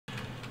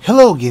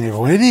Hello again,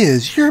 everyone. It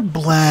is your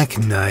Black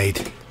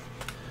Knight,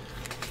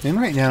 and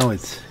right now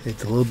it's a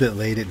little bit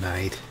late at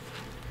night,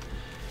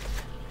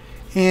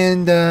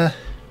 and I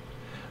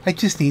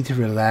just need to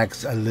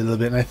relax a little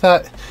bit. And I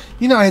thought,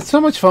 you know, I had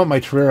so much fun with my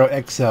Torero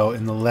XO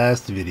in the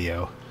last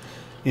video,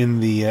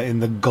 in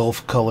the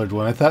Gulf colored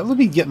one. I thought, let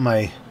me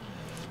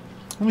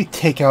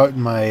take out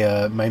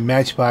my my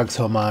Matchbox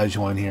Homage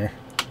one here.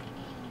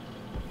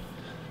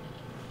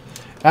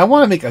 I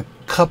want to make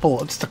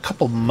just a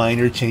couple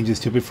minor changes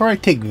to it before I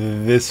take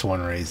this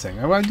one racing.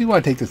 I do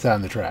want to take this out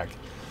on the track.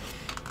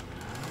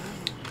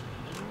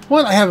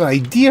 One, I have an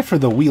idea for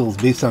the wheels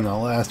based on the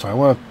last one. I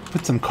want to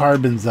put some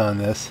carbons on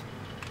this,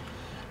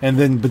 and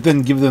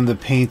then give them the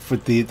paint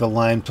with the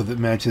lime so that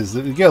matches.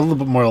 You get a little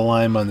bit more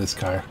lime on this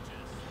car.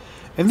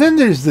 And then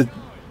there's the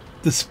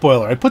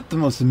spoiler. I put the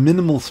most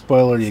minimal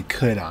spoiler you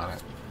could on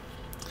it.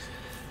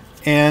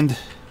 And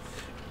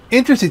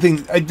interesting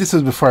thing, this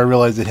was before I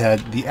realized it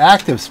had the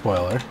active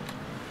spoiler.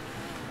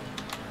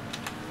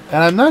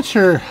 And I'm not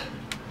sure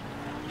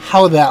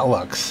how that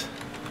looks.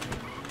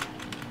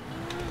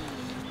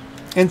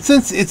 And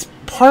since it's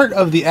part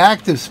of the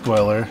active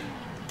spoiler,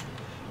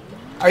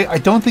 I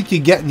don't think you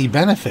get any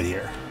benefit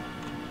here.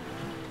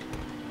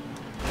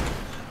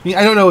 I mean,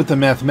 I don't know what the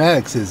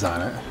mathematics is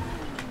on it.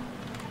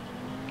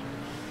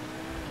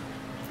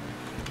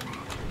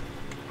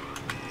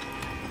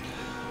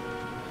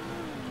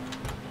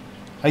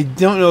 I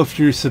don't know if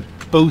you're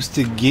supposed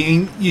to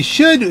gain. You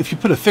should, if you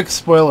put a fixed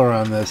spoiler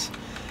on this,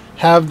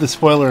 have the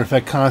spoiler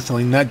effect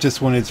constantly, not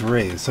just when it's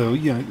raised. So,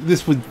 you know,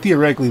 this would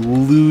theoretically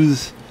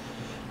lose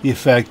the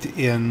effect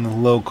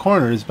in low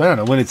corners, but I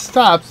don't know. When it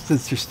stops,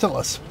 since there's still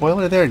a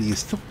spoiler there, do you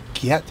still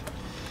get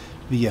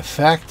the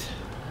effect?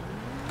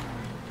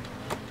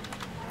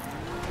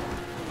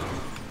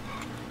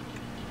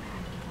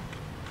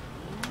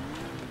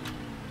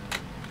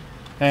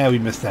 We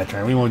missed that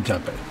turn. We won't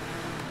jump it.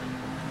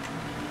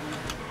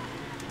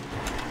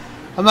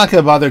 I'm not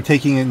going to bother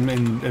taking it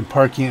and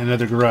parking it in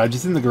another garage.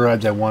 It's in the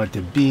garage I want it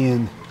to be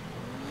in.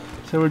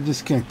 So we're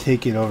just going to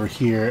take it over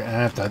here. And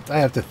I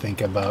have to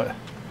think about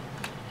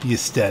the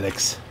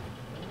aesthetics.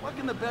 What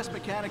can the best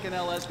mechanic in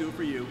LS do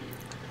for you?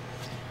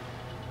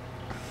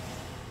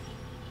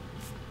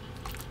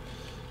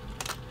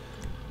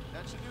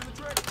 That should do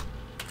the trick.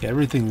 Yeah,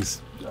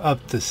 everything's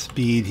up to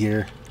speed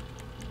here.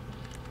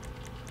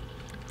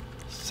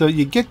 So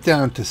you get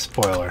down to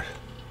spoiler.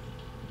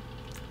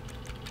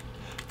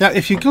 Now,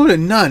 if you go to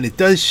none, it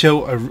does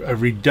show a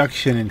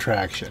reduction in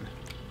traction.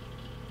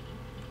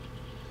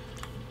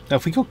 Now,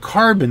 if we go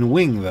carbon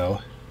wing, though,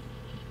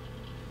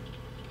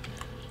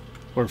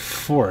 or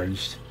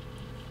forged,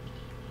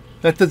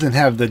 that doesn't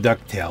have the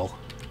ducktail.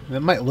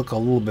 That might look a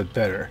little bit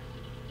better.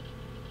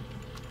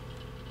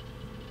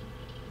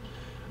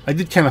 I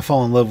did kind of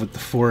fall in love with the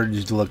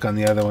forged look on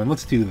the other one.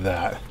 Let's do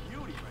that.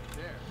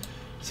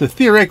 So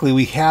theoretically,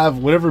 we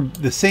have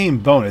the same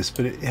bonus,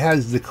 but it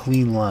has the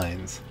clean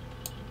lines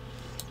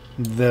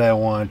that I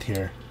want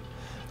here.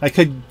 I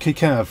could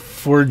kind of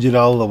forge it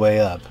all the way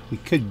up. We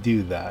could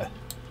do that.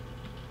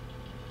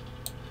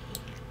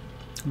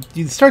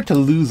 You'd start to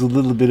lose a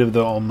little bit of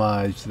the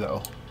homage,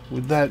 though.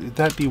 Would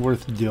that be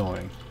worth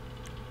doing?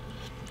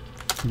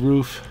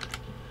 Roof.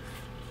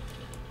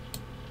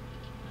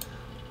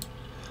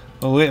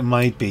 Oh, it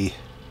might be.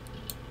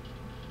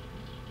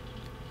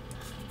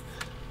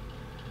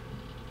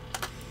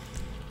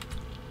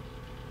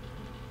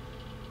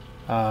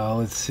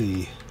 Let's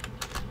see.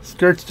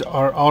 Skirts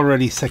are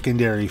already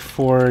secondary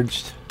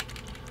forged.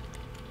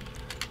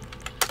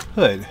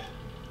 Hood.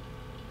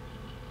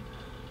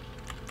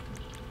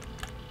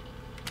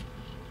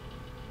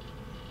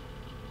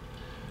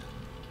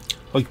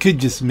 Well, you could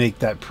just make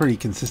that pretty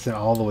consistent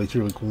all the way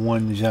through, like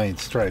one giant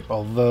stripe,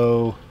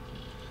 although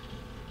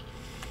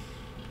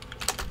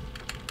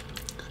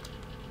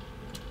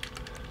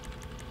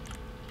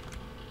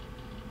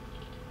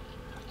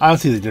I don't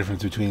see the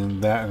difference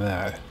between that and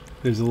that.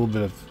 There's a little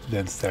bit of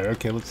vents there.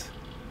 Okay, let's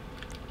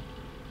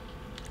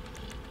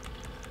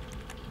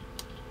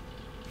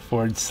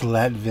forged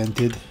slat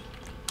vented.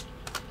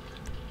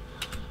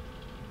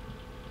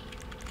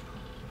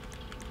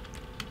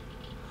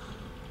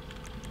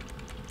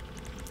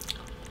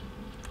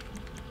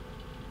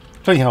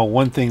 Funny how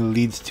one thing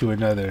leads to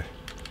another.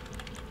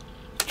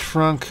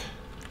 Trunk,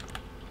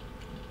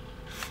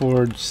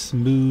 forged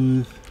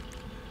smooth,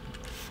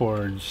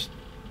 forged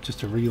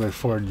just a regular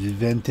forged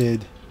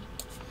vented.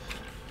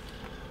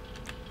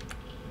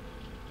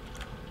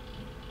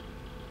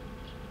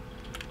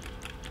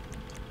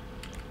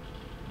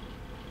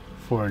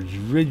 Forged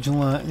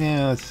ridgeline.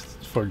 Yeah, let's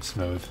forged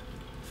smooth.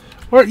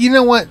 Or you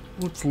know what?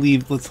 Let's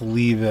leave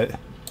it.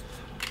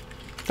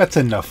 That's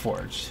enough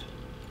forged.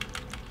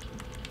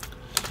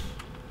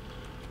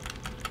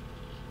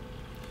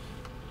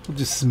 We'll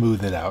just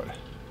smooth it out.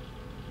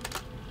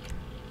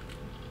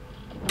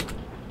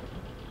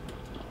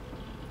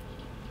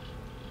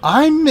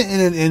 I'm in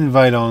an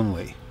invite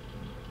only.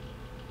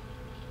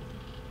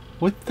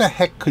 What the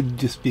heck could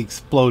just be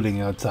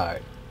exploding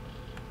outside?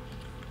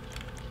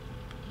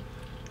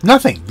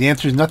 Nothing. The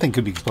answer is nothing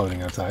could be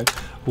exploding outside.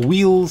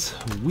 Wheels,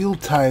 wheel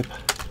type,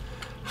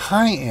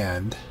 high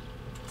end,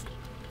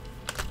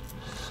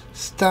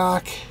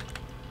 stock.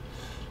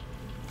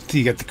 So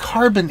you got the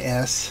carbon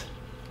S.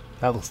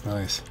 That looks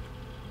nice.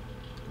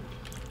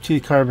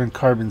 Cheetah carbon,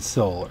 carbon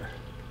solar.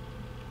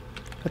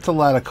 That's a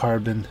lot of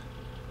carbon.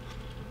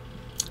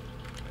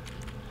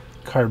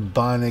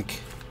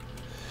 Carbonic.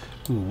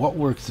 Ooh, what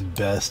works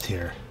best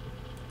here?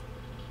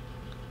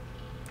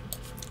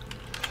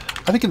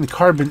 I think in the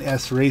Carbon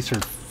S Racer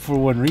for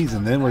one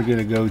reason. Then we're going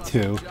to go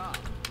to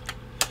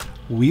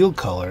wheel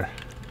color.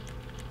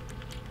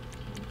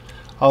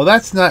 Oh,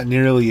 that's not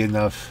nearly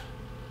enough.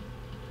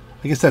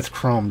 I guess that's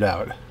chromed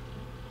out.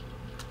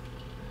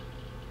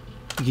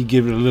 You could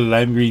give it a little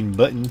lime green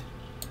button.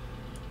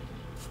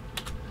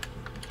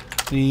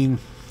 I mean,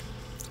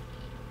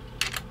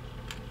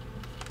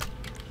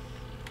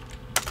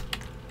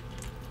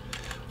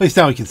 at least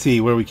now we can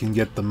see where we can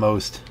get the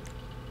most.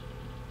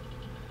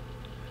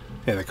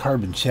 Yeah, the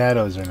carbon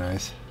shadows are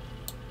nice.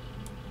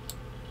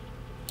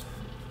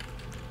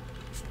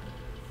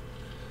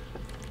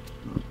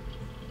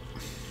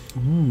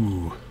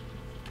 Ooh.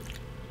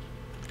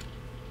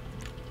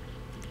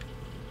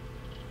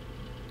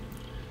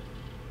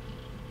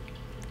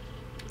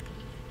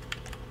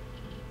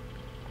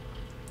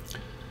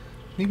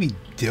 Maybe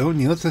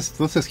don't. Let's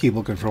just keep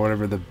looking for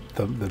whatever the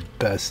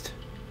best.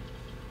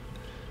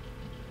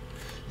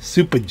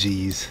 Super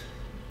G's.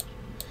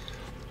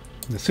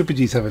 The Super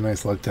G's have a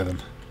nice look to them.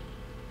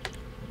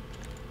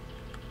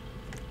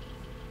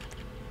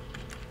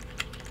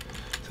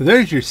 So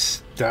there's your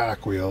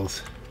stock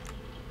wheels.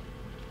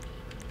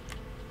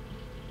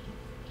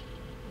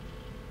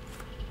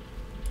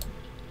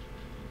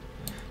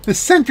 The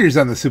centers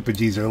on the Super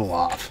G's are a little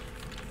off.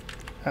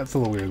 That's a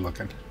little weird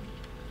looking.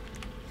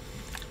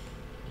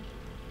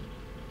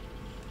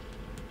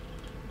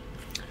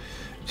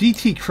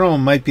 GT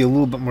Chrome might be a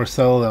little bit more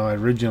subtle than I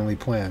originally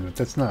planned, but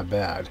that's not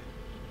bad.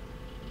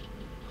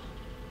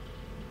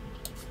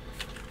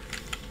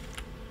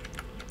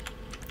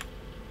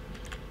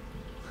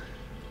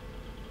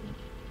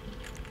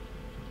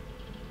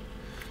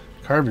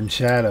 Carbon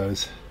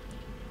shadows.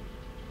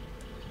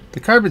 The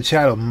carbon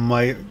shadow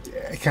might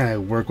kind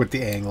of work with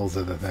the angles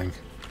of the thing.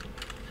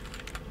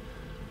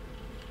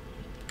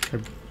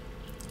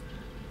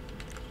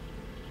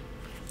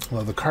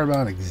 Well, the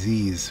carbonic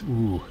Z's.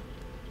 Ooh.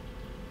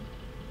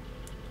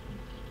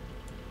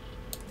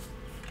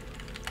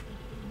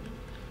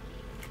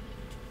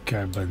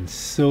 Carbon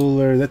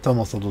solar. That's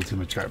almost a little too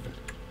much carbon.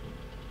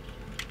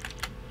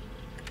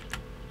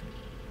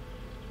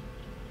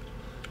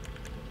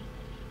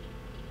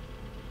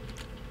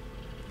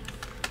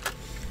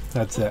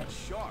 That's it.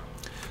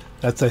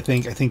 That's I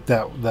think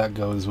that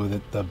goes with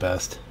it the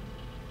best.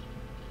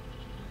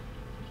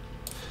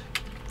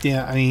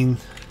 Yeah, I mean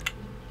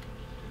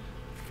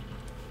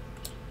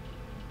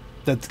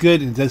that's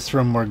good. It does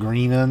throw more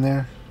green on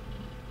there.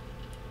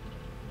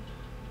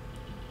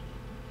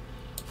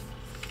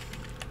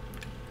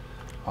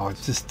 Oh,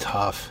 it's just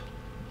tough.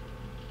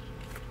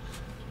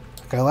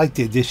 Like, I like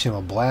the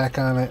additional black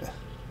on it.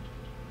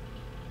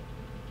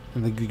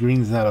 And the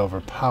green's not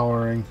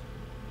overpowering.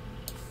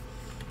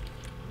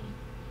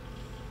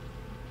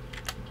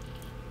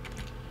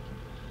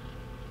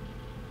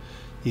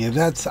 Yeah,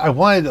 that's... I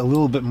wanted a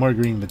little bit more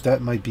green, but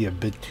that might be a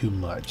bit too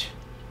much.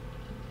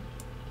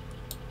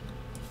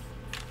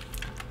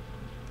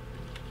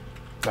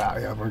 Ah,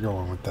 yeah, we're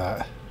going with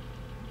that.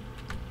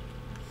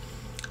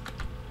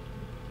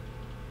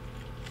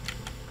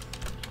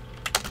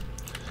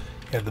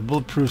 Yeah, the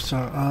bulletproofs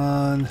are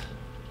on.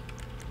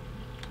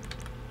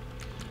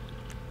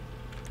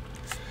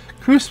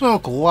 Crew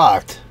smoke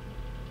locked.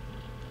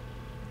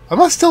 I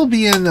must still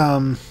be in,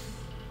 oh,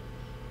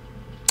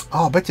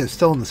 I bet you it's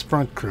still in the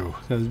Sprunk crew.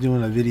 I was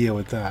doing a video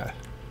with that.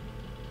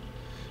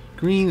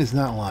 Green is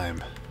not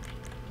lime.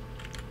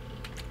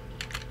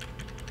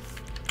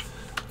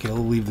 Okay,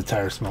 we'll leave the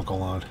tire smoke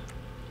alone.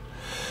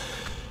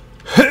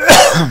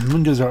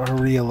 Windows are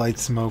already a light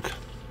smoke.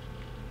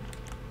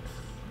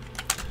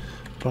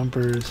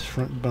 Bumpers,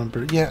 front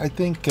bumper. Yeah, I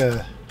think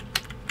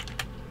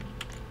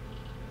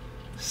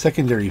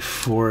secondary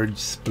forge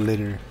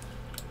splitter.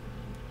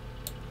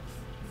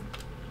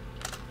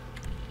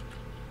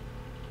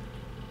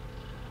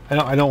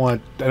 I don't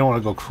want to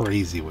go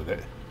crazy with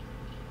it.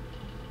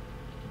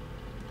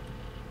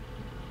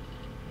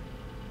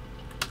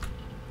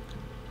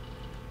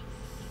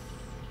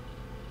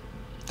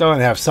 Don't want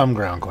to have some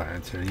ground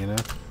clearance here, you know.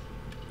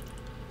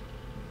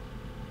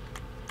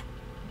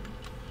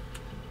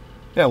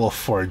 Yeah, we'll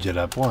forge it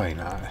up. Why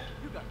not?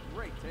 You got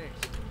great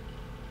taste.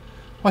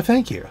 Why,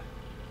 thank you.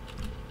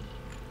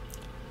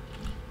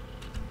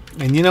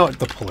 And you know what?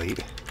 The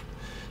plate.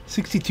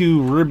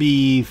 62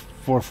 Ruby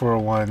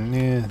 441.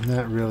 Eh,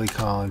 not really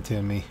calling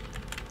to me.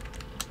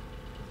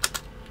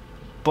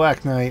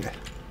 Black Knight.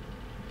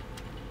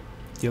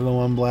 Yellow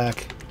on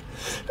black.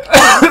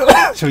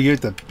 So you're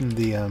at the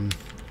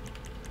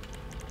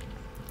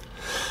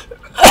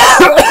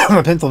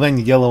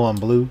Pennsylvania yellow on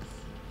blue.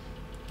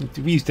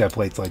 We used to have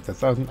plates like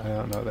this. I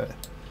don't know that.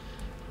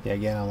 Yeah,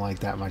 again, I don't like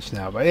that much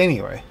now. But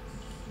anyway.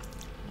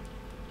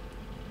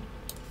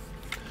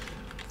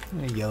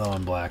 Yellow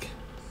and black.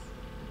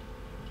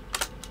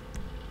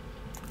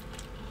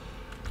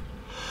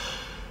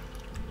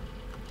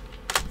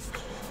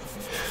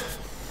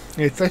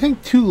 It's, I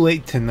think, too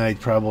late tonight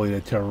probably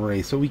to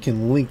race, so we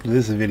can link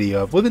this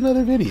video up with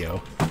another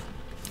video.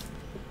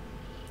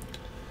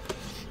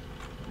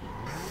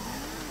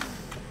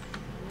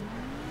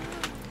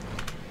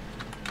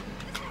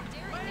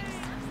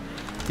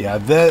 Yeah,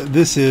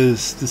 this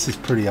is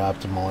pretty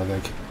optimal, I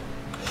think.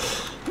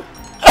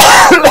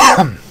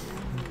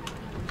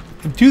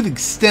 And to the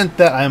extent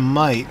that I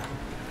might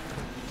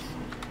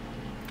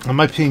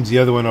change the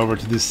other one over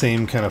to this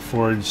same kind of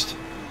forged.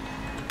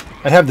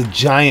 I have the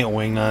giant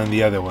wing on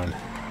the other one.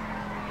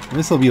 And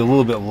this will be a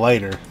little bit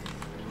lighter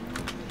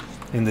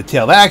in the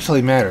tail. That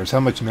actually matters, how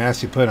much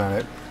mass you put on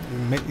it.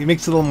 It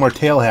makes it a little more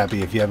tail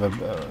happy if you have a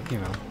you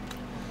know,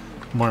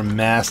 more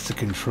mass to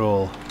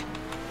control.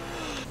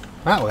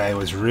 That guy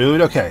was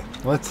rude. Okay,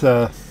 let's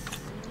see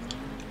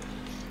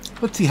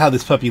how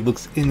this puppy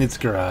looks in its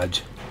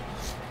garage.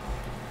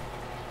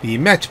 The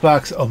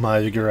Matchbox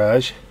Homage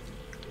Garage.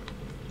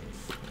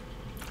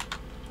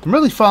 I'm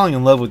really falling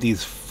in love with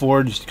these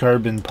forged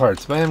carbon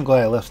parts, but I am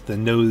glad I left the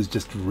nose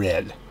just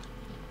red.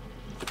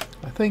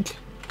 I think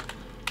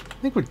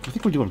we're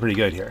doing pretty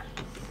good here.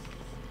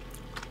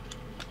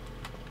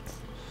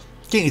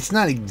 Okay, it's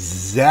not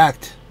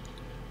exact,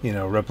 you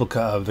know, replica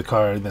of the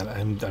car that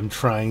I'm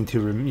trying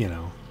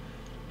to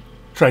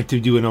trying to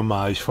do an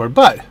homage for,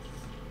 but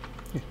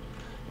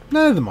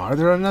none of them are.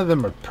 None of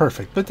them are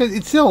perfect, but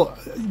it's still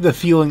the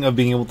feeling of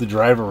being able to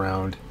drive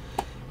around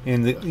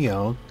in the, you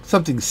know,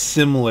 something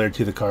similar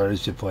to the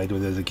cars you played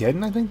with as a kid,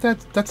 and I think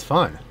that's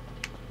fun.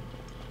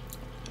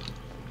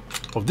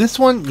 Well, this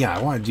one, yeah, I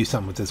want to do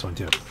something with this one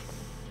too.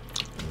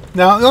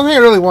 Now, the only thing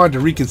I really wanted to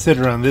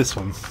reconsider on this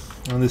one,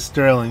 on this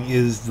Stirling,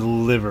 is the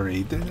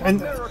livery. What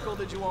miracle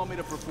did you want me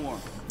to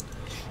perform?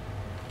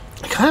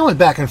 I kind of went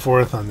back and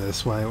forth on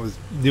this when I was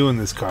doing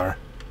this car.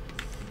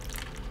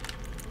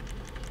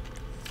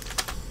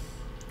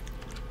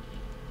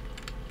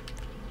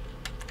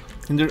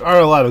 And there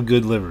are a lot of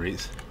good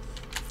liveries.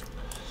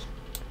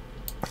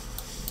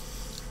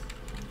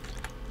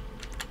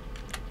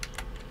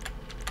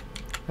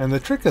 And the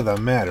trick of the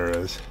matter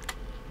is,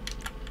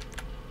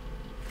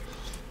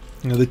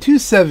 you know, the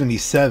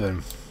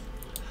 277,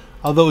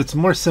 although it's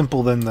more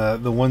simple than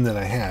the one that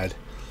I had,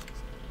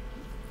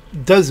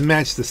 does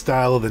match the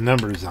style of the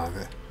numbers on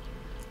it.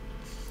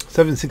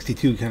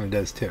 762 kind of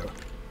does too.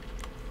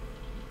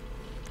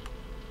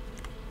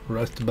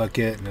 Rust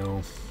bucket,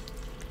 no.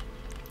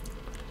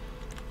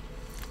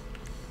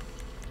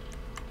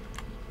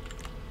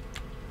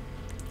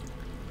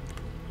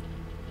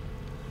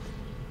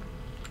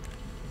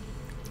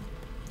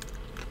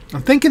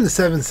 I'm thinking the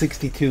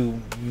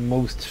 762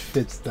 most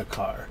fits the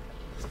car.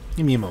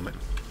 Give me a moment.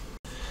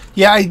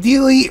 Yeah,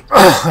 ideally,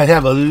 I'd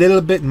have a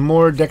little bit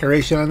more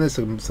decoration on this,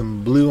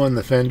 some blue on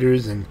the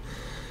fenders, and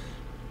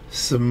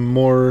some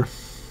more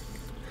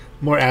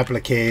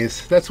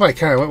appliques. That's why I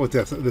kind of went with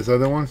this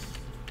other one.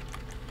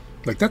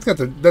 Like that's got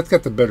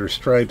the better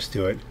stripes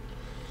to it.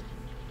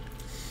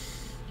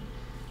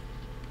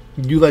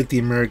 You like the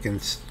American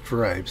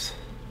stripes,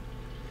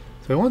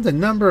 so I want the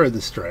number of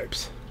the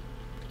stripes.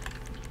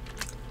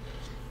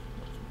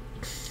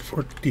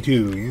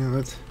 42. Yeah,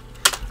 that's.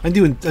 I'm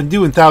doing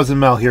 1,000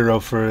 Mile Hero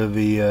for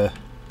the.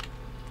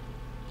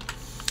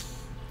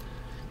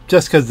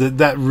 Just because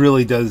that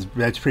really does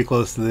match pretty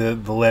close to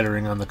the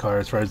lettering on the car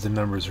as far as the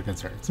numbers are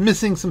concerned. It's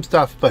missing some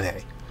stuff, but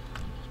hey.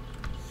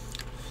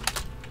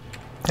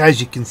 As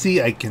you can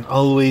see, I can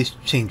always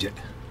change it.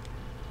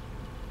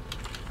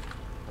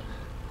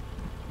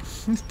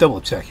 Let's double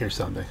check here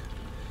something.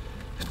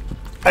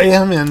 I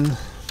am in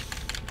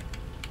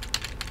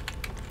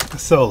a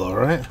solo,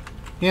 right?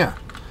 Yeah.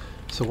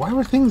 So why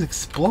were things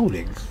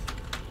exploding?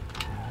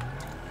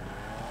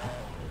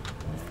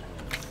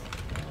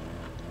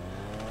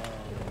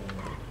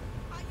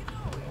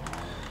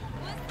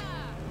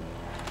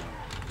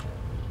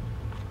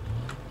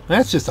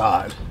 That's just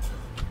odd.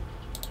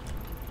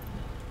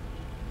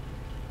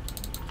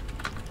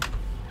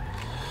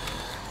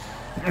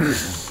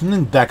 And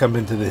then back up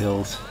into the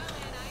hills.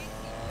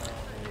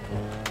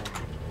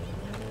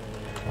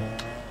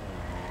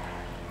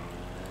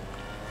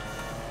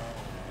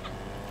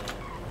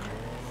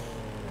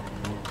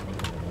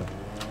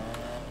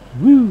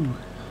 Woo!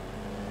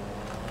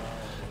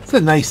 It's a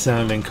nice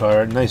sounding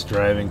car, nice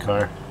driving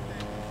car.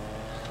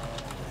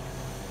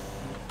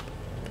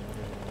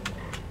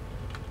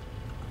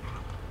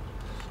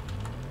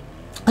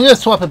 I'm gonna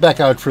swap it back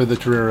out for the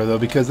Torero though,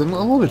 because I'm a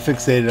little bit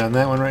fixated on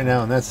that one right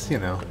now, and that's, you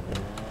know.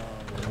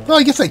 Well,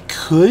 I guess I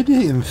could,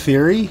 in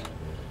theory,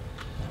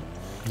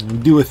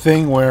 do a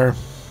thing where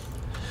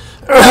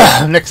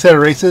next set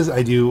of races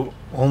I do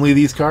only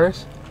these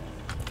cars.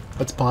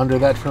 Let's ponder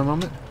that for a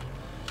moment.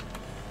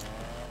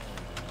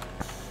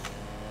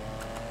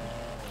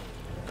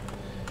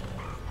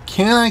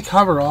 can I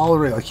cover all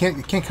the... I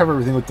can't cover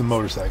everything with the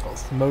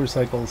motorcycles. The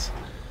motorcycles,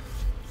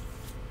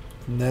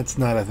 that's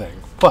not a thing.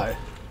 But...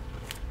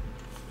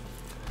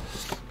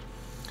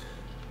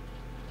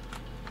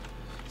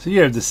 So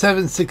you have the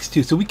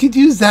 762. So we could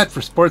use that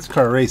for sports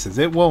car races.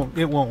 It won't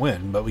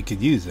win, but we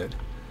could use it.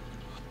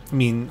 I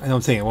mean, I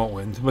don't say it won't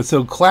win. But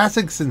so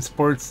classics and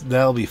sports,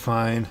 that'll be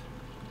fine.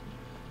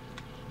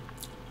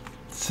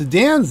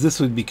 Sedans, this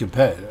would be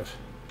competitive.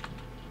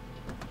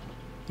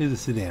 Here's a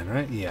sedan,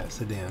 right? Yeah,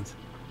 sedans.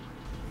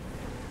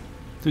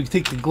 So we can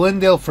take the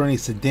Glendale for any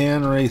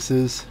sedan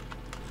races.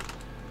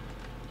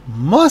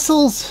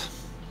 Muscles.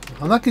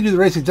 I'm not going to do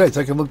the racing tonight,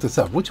 so I can look this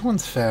up. Which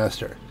one's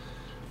faster?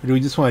 Or do we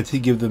just want to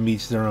give them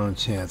each their own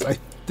chance?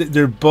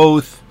 They're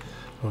both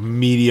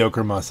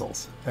mediocre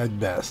muscles at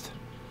best,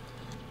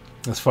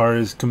 as far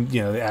as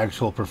the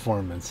actual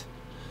performance,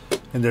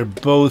 and they're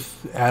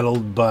both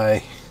addled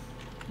by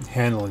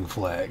handling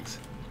flags.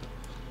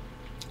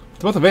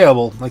 They're both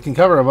available. I can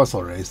cover a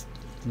muscle race,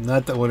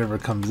 not that whatever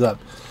comes up.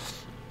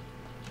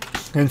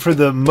 And for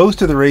the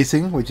most of the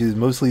racing, which is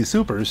mostly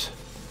supers,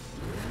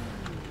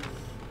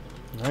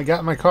 I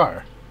got my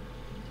car.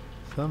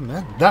 So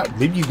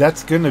maybe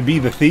that's going to be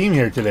the theme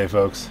here today,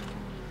 folks.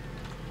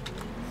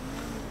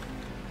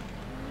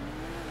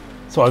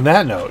 So on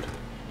that note,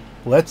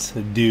 let's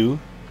do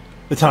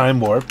the time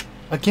warp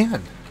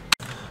again.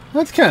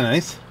 That's kind of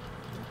nice.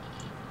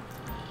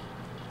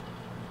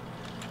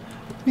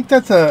 I think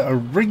that's a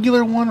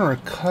regular one or a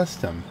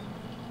custom.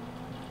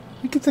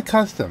 I think it's a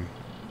custom.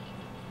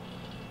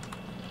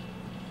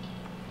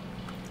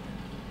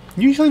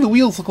 Usually the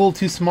wheels look a little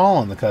too small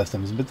on the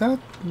customs, but that,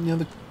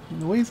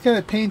 the way he's got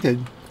it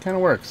painted kind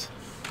of works.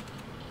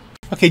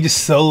 Okay,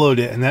 just soloed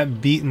it, and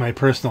that beat my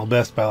personal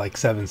best by like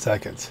 7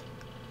 seconds.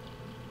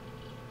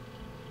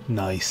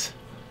 Nice.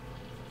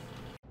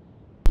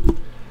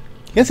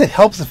 Guess it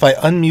helps if I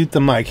unmute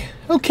the mic.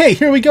 Okay,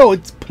 here we go.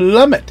 It's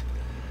plummet.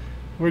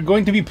 We're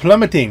going to be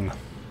plummeting.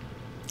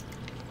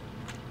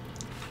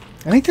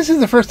 I think this is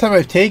the first time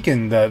I've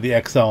taken the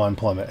XO on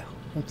plummet.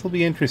 This will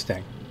be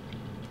interesting.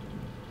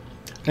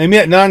 I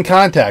mean,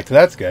 non-contact.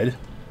 That's good.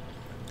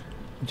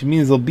 Which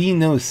means there'll be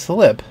no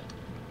slip.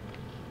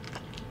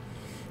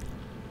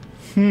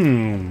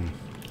 Oh,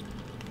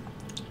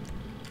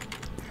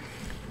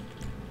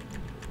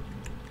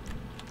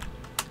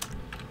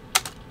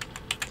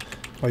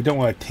 I don't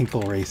want a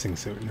Tinkle racing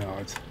suit. No,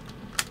 it's...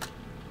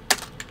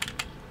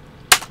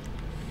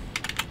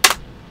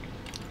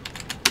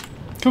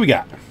 What we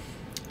got?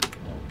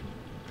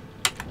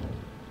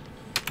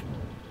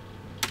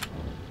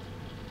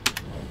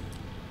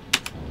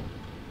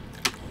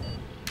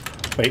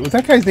 Wait, was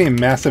that guy's name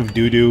Massive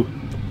Doo-Doo?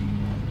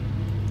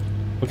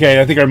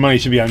 Okay, I think our money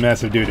should be on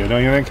Massive Doo-Doo,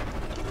 don't you think?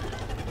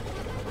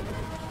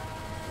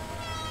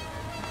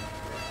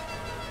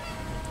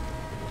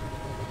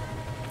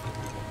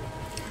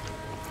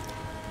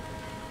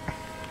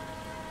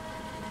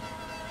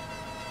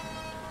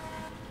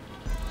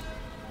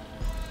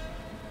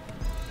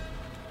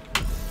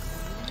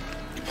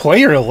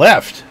 Player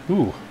left.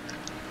 Ooh.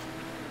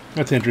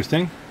 That's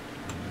interesting.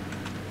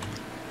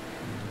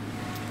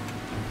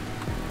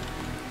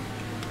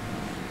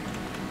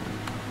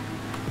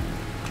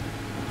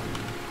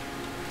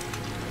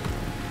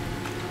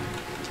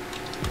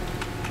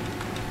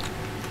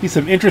 See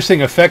some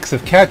interesting effects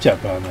of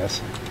catch-up on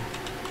this.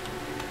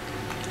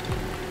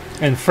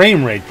 And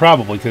frame rate,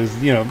 probably, because,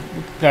 the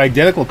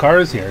identical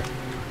cars here.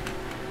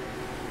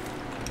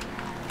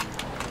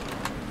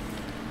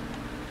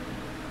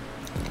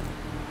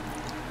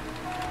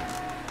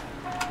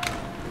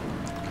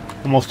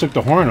 Almost took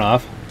the horn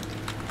off.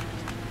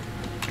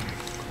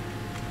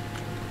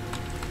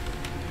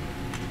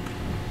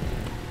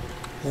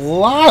 A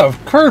lot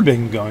of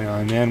curbing going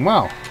on, man.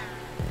 Wow.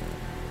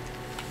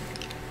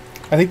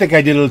 I think that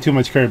guy did a little too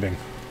much curbing.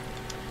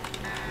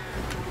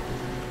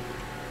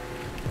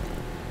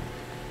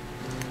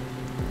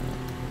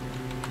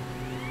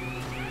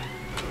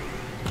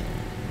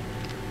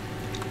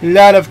 A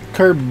lot of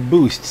curb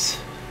boosts.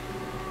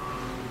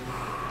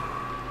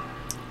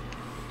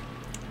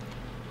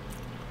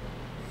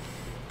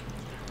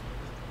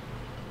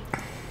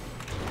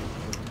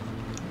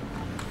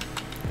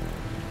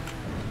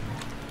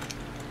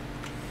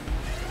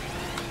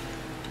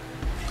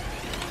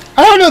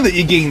 I don't know that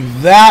you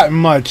gain that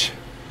much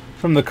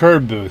from the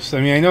curb boost.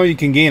 I mean, I know you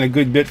can gain a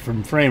good bit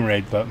from frame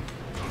rate, but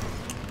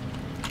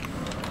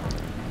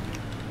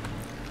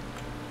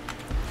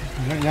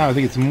right now I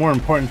think it's more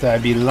important that I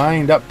be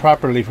lined up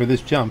properly for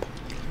this jump.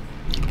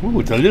 Ooh,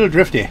 it's a little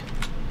drifty.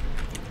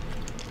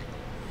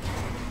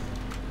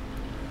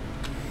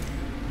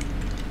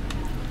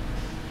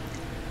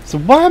 So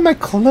why am I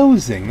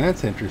closing?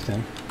 That's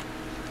interesting.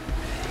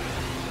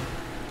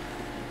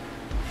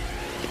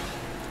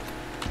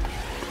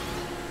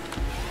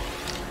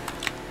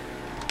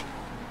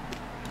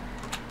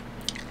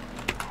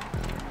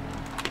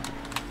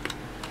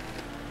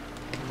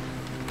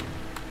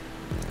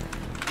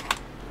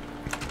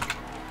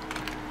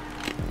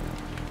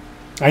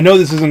 I know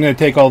this isn't going to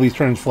take all these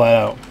turns flat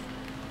out.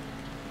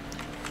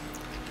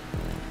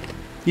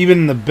 Even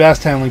in the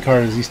best handling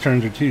cars, these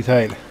turns are too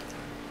tight.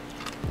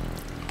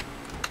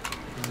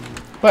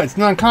 But it's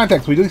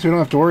non-contact, so at least we don't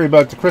have to worry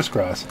about the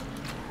crisscross.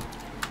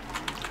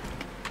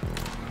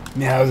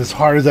 Yeah, it was as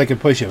hard as I could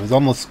push it. It was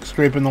almost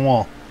scraping the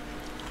wall.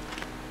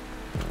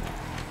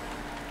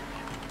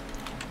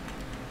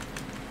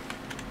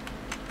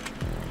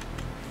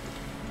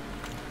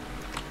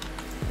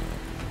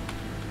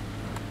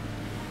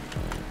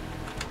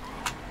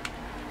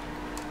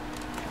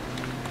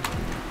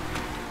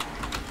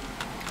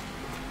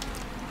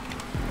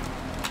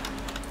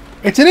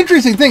 It's an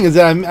interesting thing is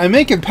that I'm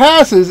making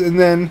passes and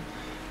then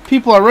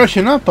people are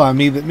rushing up on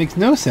me that makes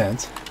no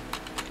sense.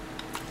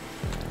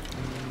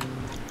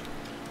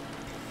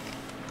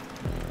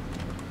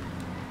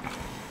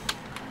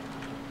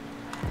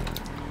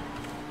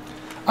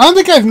 I don't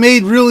think I've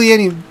made really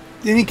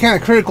any kind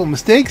of critical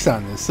mistakes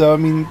on this. So I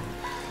mean,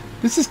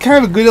 this is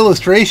kind of a good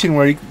illustration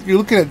where you're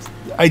looking at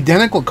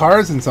identical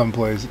cars in some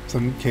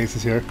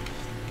cases here.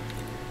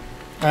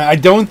 I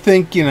don't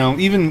think, you know,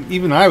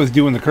 even I was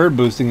doing the curb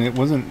boosting and it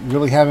wasn't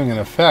really having an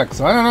effect.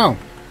 So I don't know.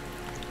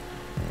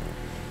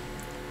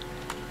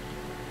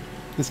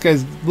 This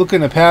guy's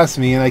looking to pass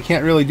me and I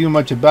can't really do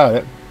much about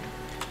it.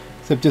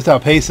 Except just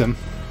outpace him.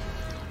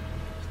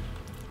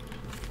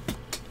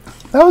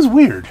 That was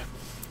weird.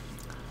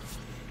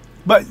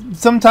 But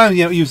sometimes,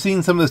 you know, you've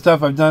seen some of the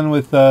stuff I've done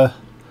with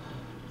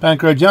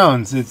Bankroad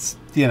Jones. It's,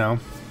 you know,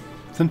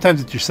 sometimes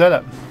it's your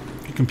setup.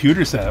 Your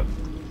computer setup.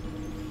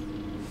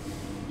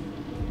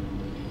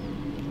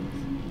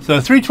 So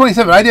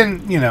 327, I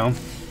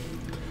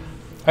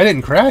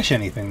didn't crash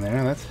anything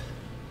there. That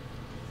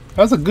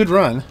was a good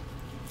run.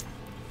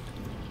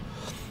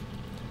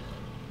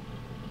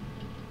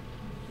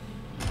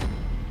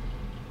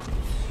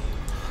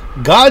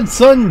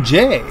 Godson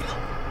J.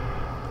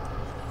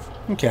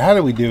 Okay, how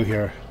do we do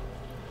here?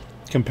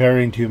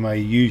 Comparing to my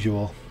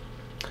usual.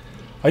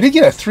 I did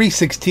get a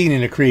 316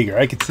 in a Krieger.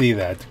 I could see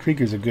that. The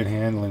Krieger's a good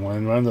handling one,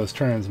 and one of those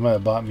turns might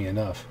have bought me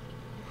enough.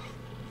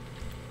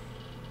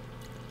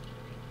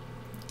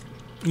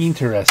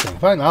 Interesting.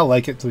 Fine, I'll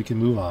like it so we can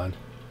move on.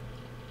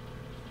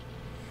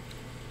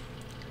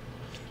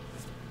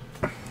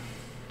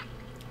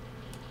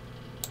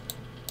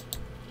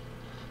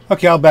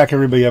 Okay, I'll back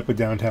everybody up with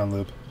Downtown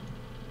Loop.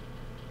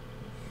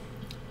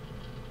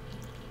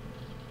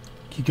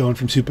 Keep going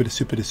from super to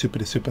super to super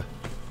to super.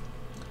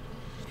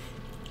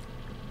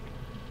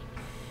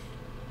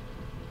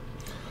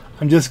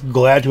 I'm just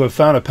glad to have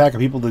found a pack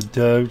of people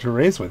to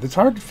race with. It's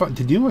hard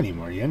to do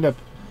anymore. You end up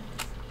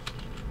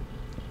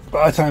a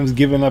lot of times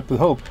giving up the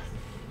hope.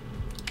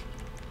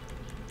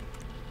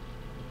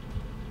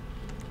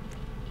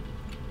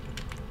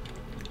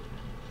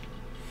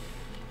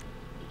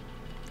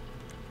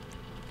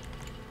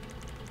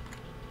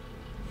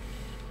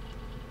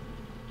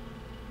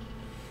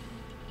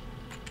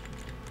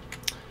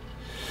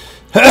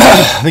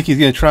 I think he's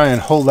going to try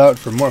and hold out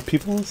for more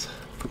peoples.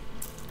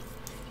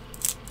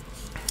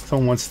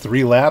 Someone wants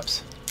 3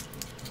 laps.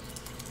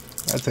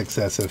 That's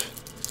excessive.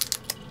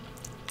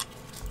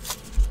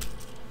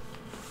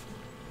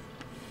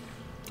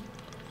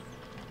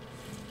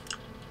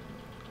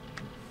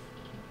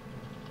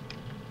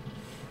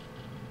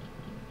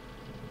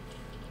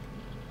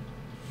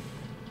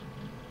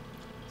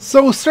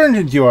 So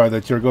certain you are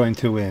that you're going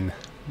to win.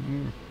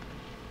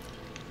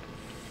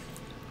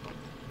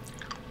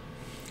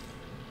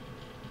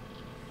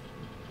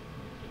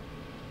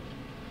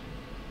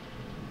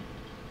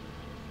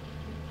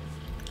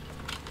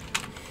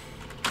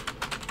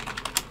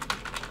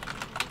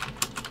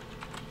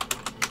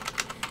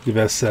 Give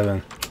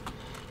S7.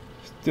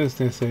 Just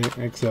say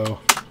XO.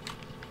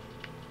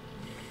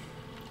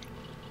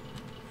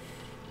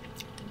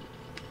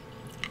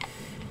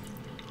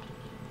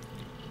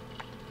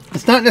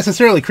 It's not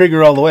necessarily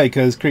Krieger all the way,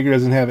 because Krieger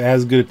doesn't have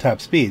as good a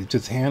top speed. It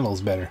just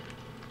handles better.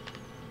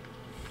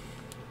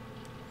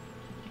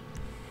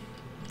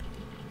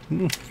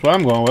 That's what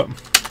I'm going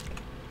with.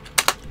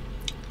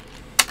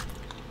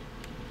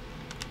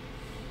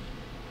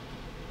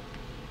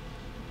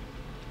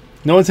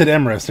 No one said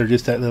Emirates. They're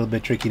just that little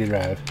bit tricky to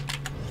drive.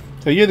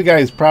 So you're the guy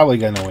who's probably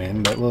going to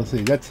win, but we'll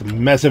see. That's a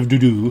massive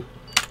doo-doo.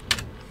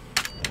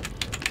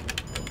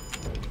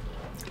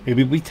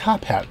 Maybe we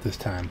top hat this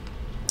time.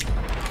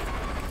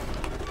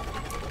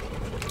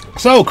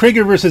 So,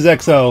 Krieger versus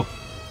XO.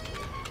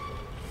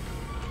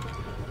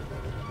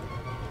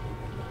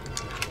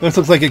 This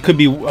looks like it could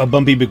be a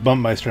bumpy big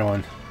bumpmeister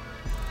one.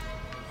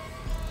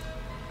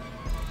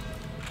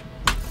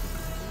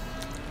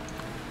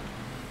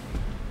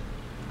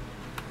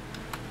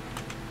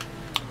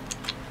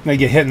 I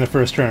get hit in the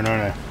first turn,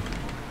 aren't I?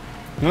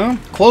 Well,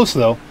 close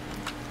though.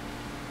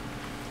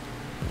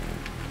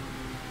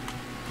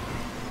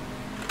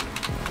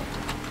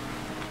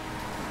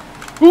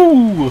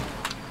 Ooh!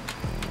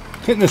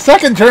 Hit in the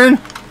second turn.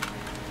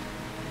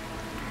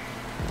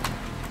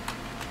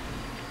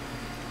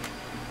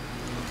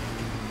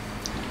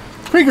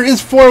 Krieger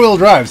is 4-wheel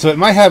drive, so it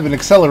might have an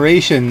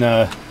acceleration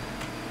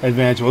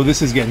advantage. Well,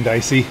 this is getting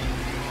dicey.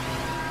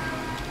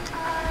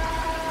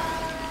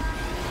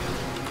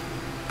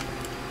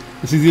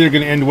 This is either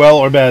going to end well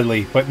or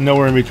badly, but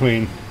nowhere in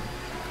between.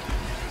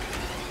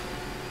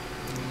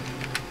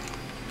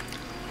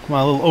 Come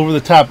on, a little over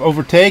the top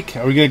overtake.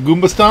 Are we going to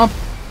Goomba Stomp?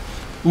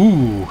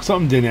 Ooh,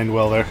 something didn't end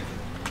well there.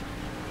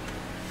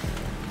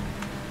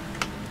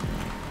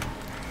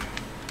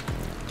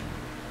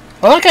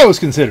 Oh, that guy was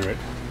considerate.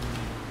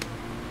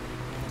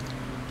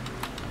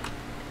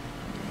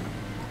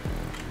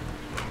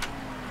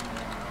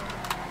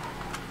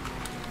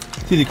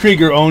 See, the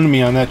Krieger owned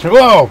me on that turn.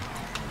 Whoa!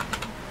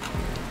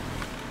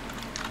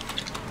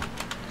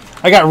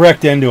 I got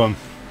wrecked into him.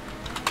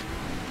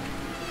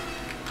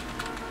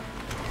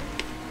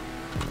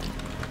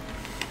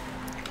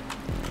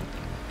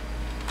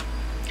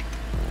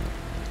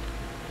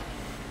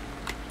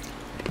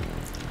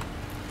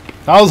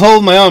 I was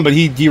holding my own, but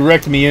he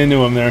directed me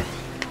into him there.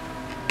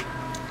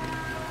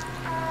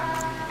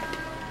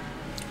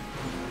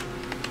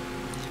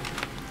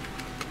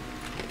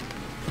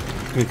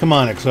 Okay, come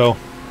on, XO.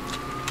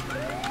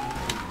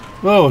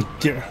 Whoa,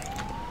 dear.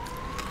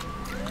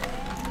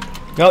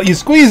 Well, you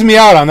squeezed me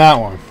out on that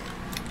one.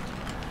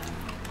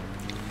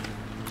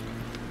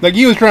 Like,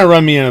 he was trying to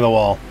run me into the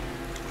wall.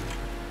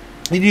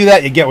 You do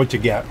that, you get what you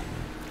get.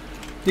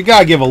 You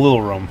gotta give a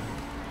little room.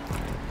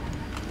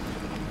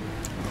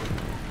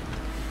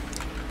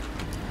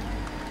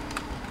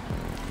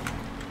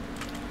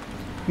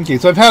 Okay,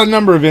 so I've had a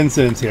number of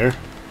incidents here.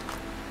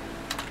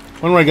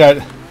 One where I got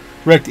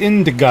wrecked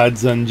into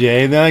Godson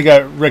J, then I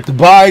got wrecked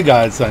by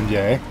Godson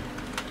J.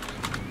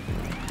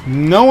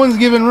 No one's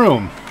given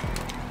room.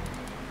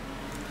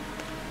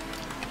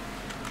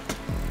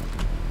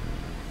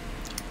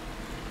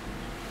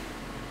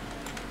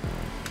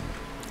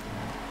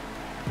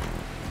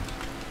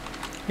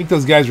 I think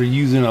those guys were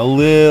using a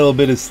little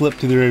bit of slip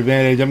to their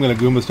advantage. I'm going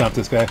to Goomba Stomp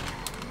this guy.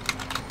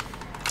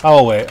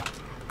 Oh, wait.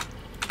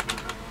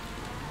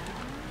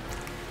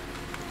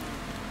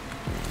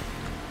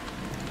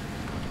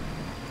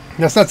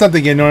 That's not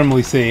something you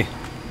normally see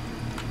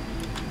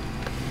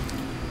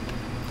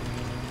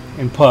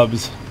in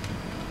pubs.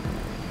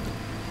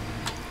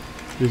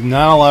 There's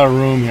not a lot of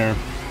room here.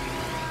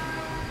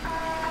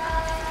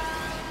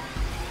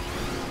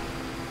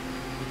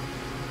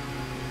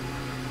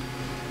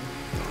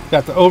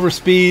 Got the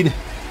overspeed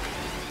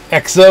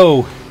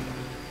XO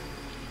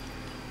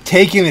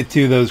taking it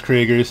to those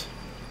Kriegers.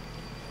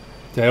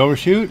 Did I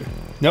overshoot?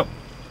 Nope.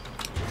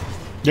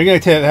 They're going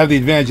to have the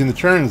advantage in the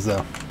turns,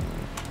 though.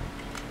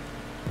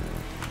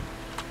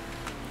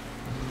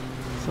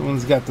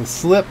 Someone's got the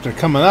slip. They're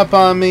coming up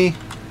on me.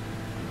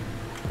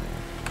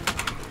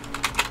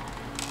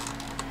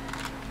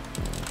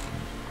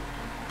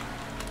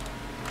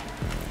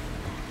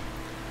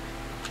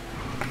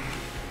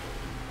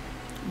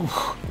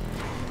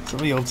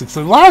 Somebody else. It's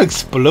a lot of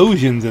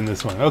explosions in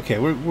this one. Okay,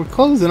 we're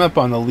closing up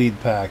on the lead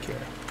pack here.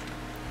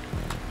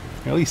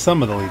 At least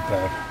some of the lead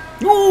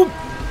pack. Ooh!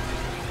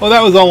 Well,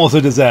 that was almost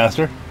a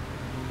disaster.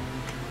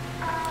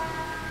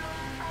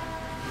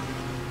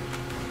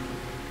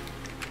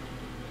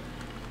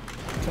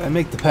 Can I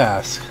make the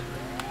pass?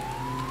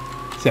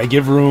 See, I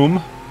give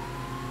room.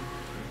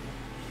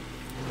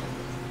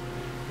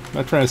 I'm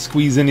not trying to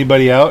squeeze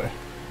anybody out.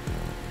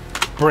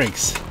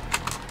 Brakes.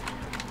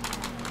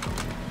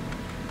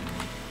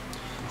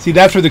 See,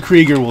 that's where the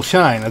Krieger will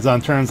shine, is on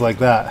turns like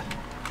that.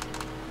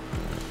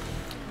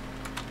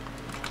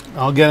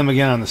 I'll get him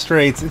again on the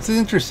straights. It's an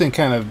interesting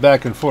kind of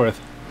back and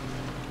forth.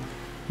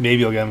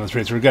 Maybe I'll get him on the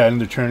straights. We've got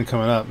another turn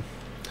coming up.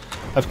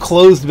 I've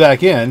closed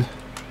back in.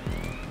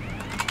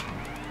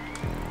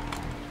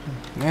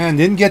 And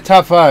didn't get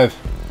top 5.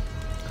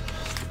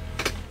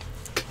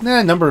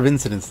 Nah, number of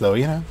incidents, though,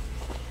 you know.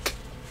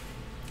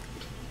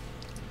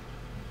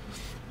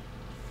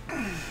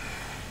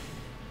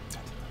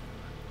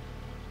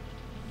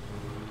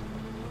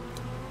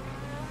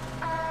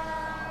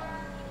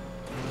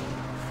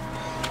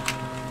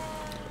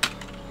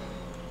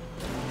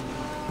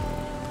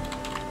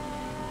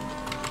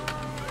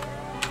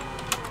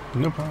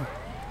 No problem.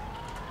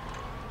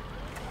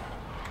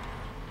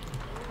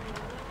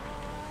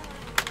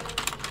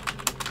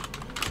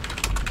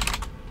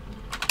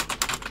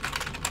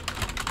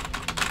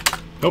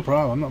 No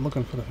problem. I'm not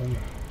looking for the finger.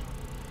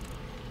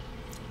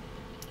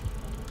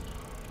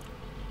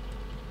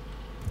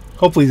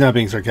 Hopefully he's not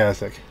being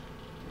sarcastic.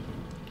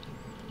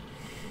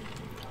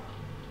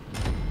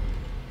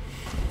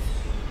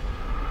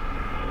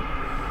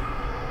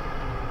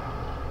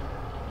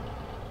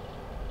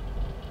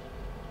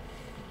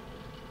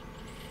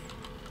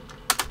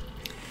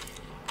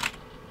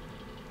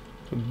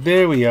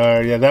 There we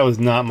are. Yeah, that was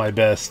not my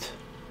best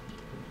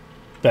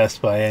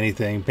by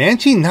anything.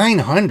 Banshee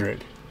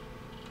 900.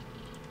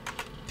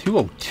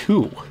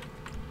 202.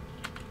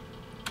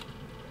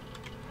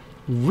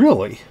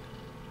 Really?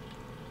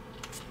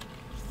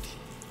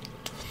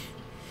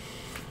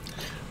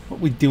 What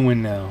we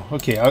doing now?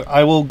 Okay,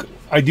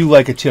 I do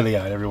like a chili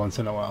eye every once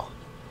in a while.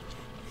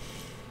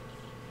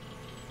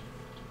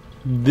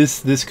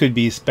 This could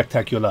be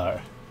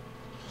spectacular.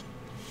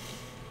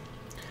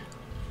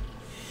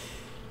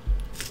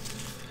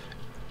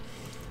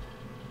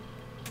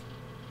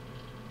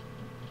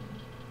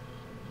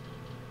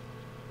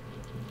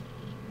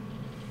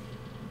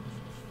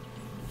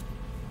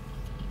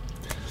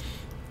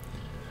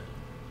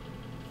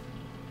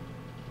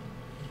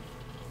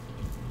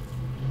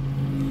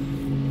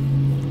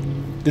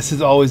 This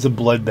is always a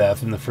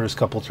bloodbath in the first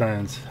couple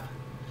turns.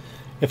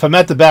 If I'm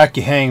at the back,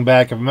 you hang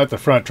back. If I'm at the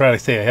front, try to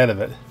stay ahead of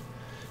it.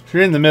 If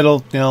you're in the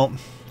middle, you know,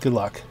 good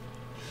luck.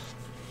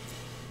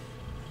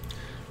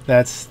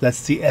 That's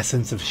the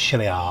essence of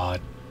Chiliad.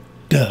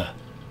 Duh.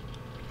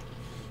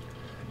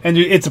 And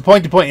it's a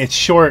point to point. It's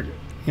short.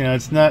 You know,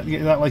 it's not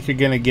like you're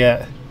gonna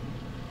get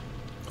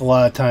a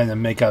lot of time to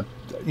make up,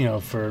 you know,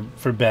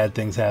 for bad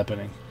things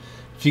happening.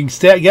 If you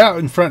can get out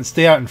in front,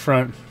 stay out in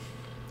front.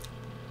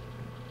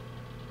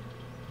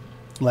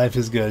 Life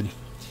is good.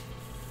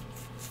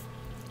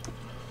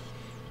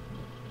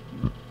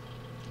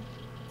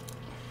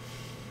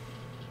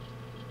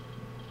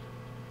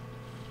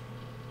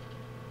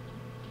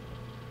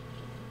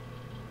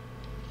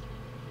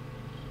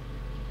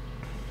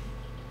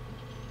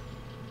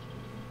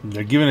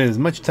 They're giving it as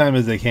much time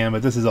as they can,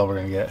 but this is all we're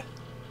going to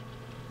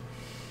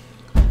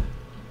get.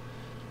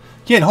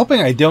 Again,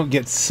 hoping I don't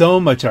get so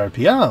much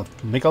RP. Oh,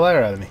 make a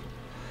liar out of me.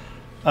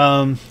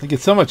 I get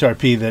so much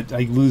RP that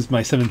I lose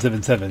my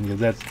 777, because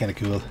that's kind of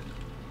cool.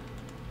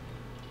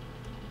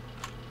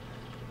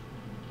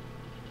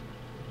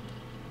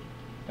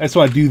 I just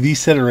want to do these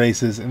set of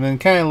races and then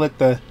kind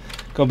of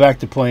go back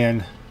to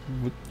playing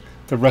with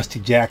the Rusty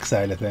Jack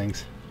side of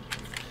things.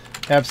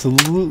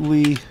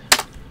 Absolutely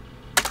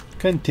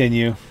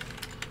continue.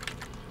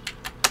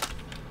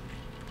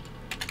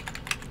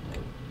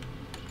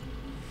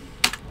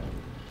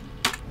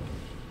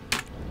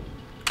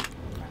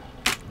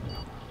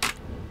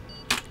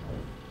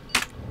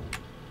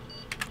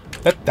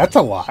 That's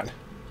a lot.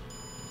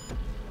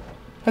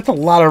 That's a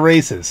lot of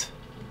races.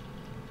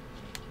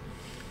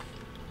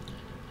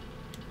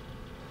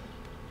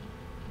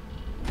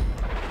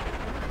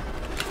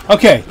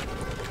 Okay.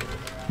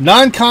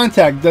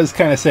 Non-contact does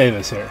kind of save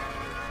us here.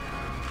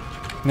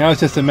 Now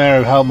it's just a matter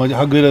of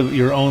how good of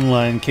your own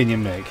line can you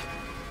make.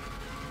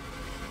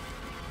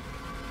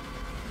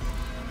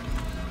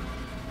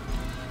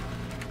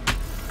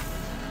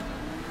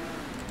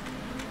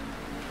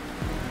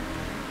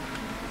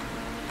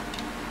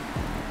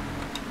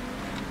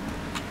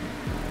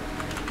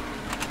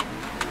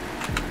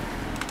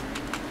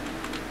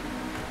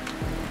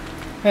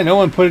 Hey, no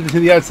one put it to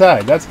the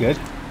outside. That's good.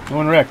 No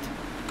one wrecked.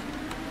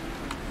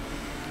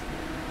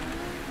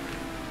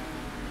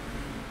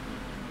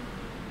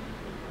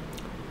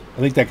 I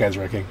think that guy's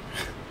wrecking.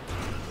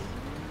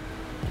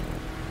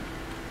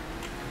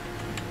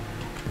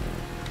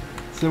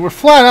 So we're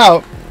flat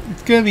out.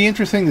 It's going to be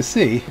interesting to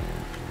see.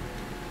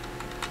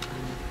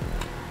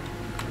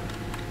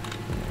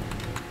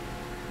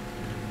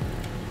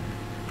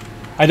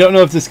 I don't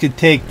know if this could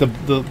take the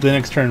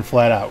next turn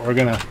flat out. We're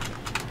going to...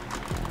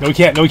 No, we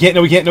can't. No, we can't.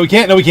 No, we can't. No, we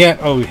can't. No, we can't.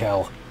 Oh,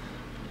 hell.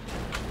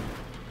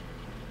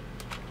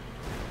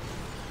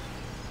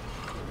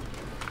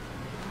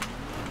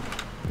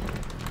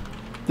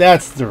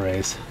 That's the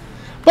race.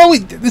 Well,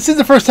 this is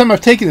the first time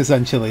I've taken this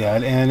on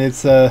Chiliad, and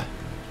it's I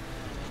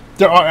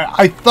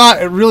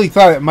really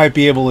thought it might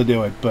be able to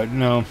do it, but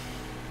no.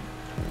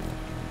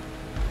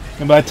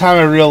 And by the time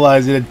I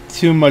realized it had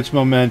too much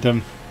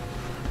momentum,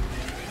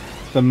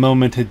 the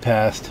moment had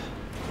passed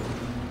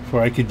before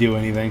I could do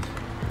anything.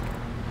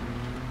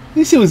 At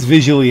least it was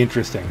visually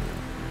interesting.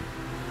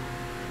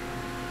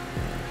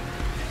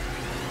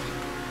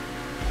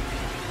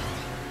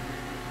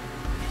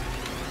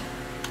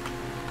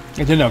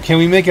 I don't know. Can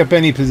we make up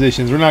any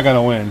positions? We're not going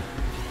to win.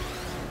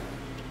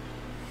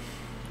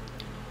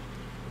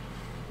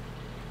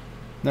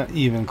 Not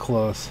even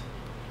close.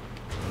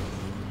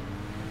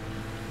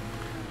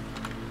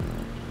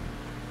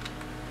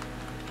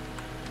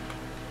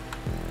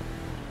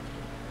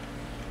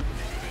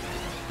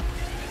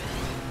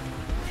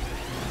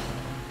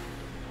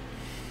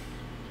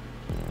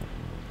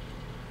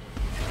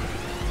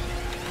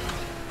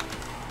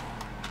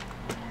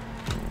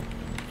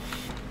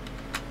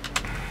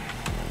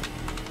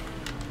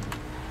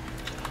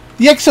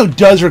 The XO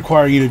does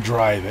require you to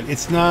drive it.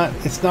 It's not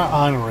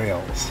on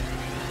rails.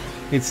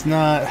 It's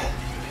not...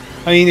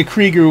 I mean, a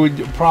Krieger would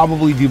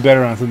probably do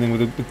better on something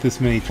with this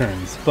many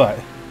turns, but...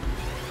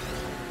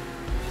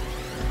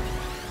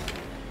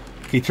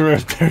 Okay,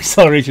 Torero's better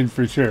acceleration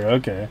for sure,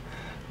 okay.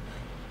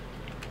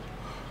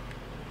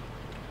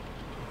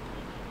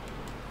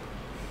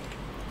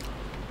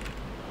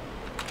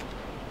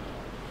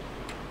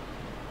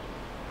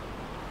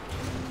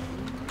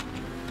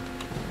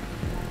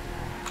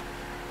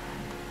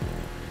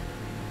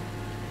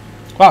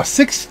 Wow,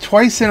 6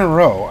 twice in a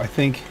row, I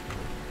think,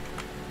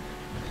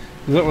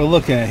 is what we're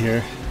looking at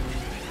here.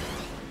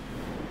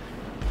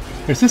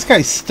 There's this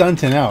guy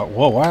stunting out.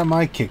 Whoa,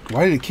 why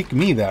did it kick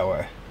me that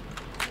way?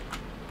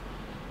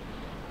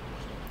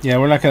 Yeah,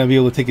 we're not going to be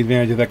able to take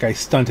advantage of that guy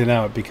stunting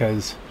out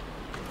because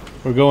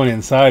we're going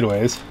in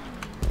sideways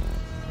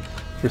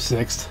for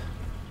 6th.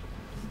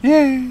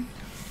 Yay!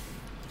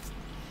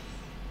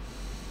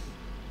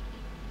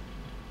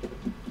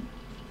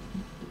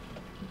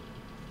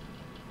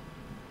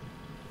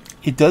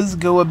 It does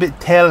go a bit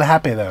tail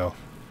happy though.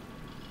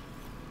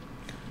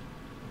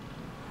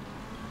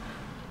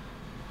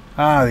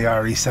 Ah, the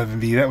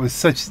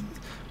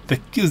RE7B.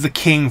 it was the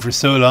king for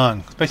so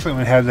long, especially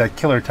when it had that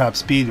killer top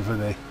speed before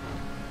they.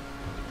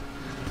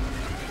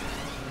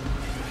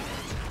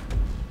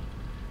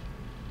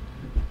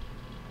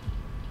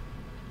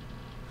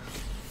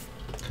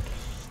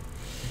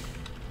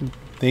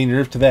 They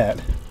nerfed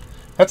that.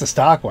 That's a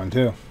stock one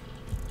too.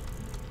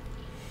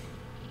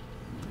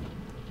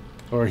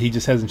 Or he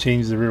just hasn't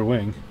changed the rear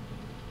wing.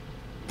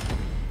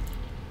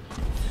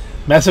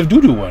 Massive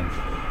doo-doo one.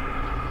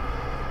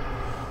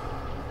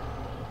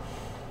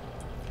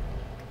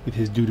 With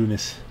his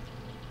doo-doo-ness.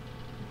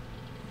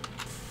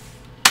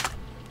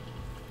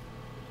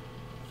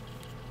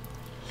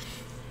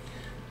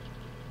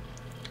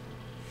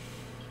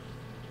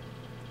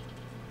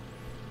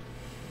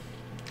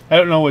 I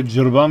don't know what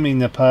Jurbami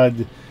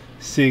Napad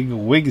Sig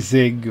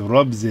Wigzig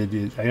Robzid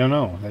is. I don't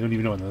know. I don't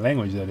even know what the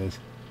language that is.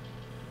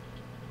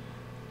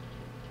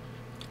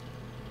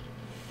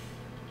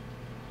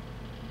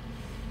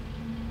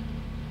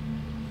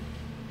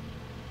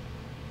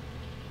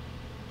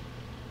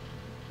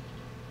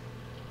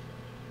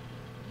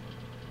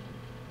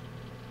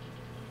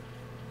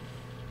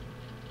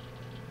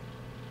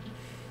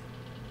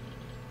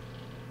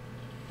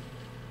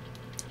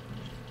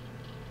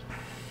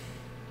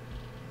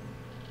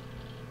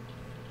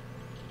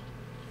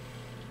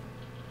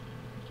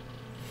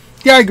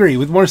 Yeah, I agree.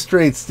 With more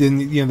straights, then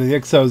the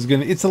XO is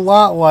gonna. It's a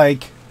lot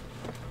like.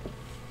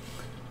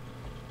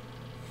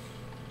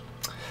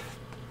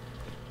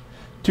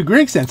 To a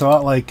great extent, it's a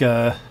lot like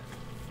a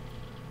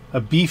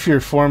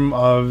beefier form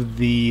of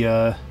the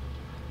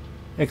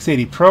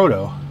X80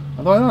 Proto.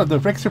 Although I don't know, the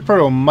X80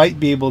 Proto might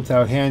be able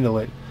to handle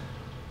it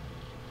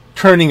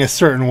turning a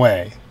certain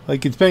way.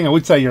 Like, it's depending on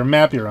which side of your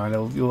map you're on,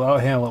 you'll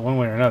out-handle it one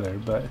way or another.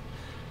 But it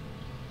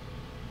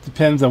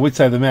depends on which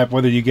side of the map,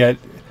 whether you get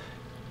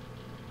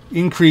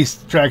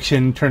increased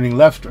traction turning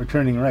left or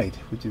turning right,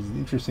 which is an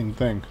interesting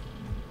thing.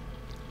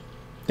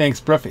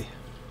 Thanks, Bruffy.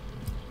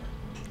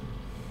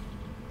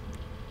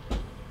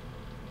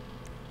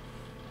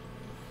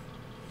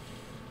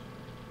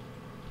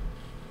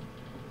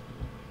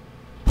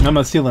 I'm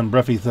not stealing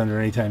Bruffy's thunder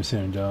anytime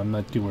soon, Joe. I'm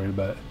not too worried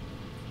about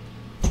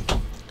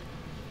it.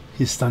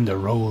 His thunder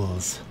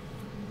rolls.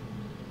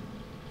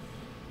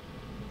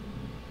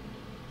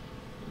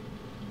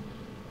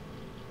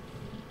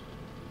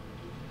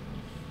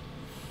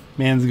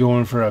 Man's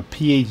going for a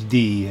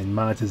PhD in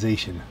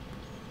monetization.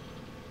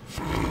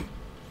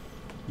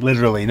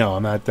 Literally, no,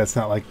 I'm not. That's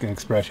not like an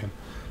expression.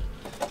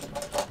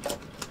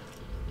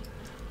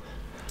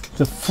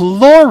 The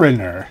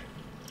Floriner,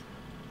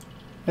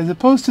 as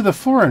opposed to the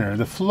foreigner.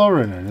 The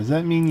Floriner. Does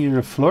that mean you're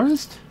a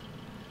florist?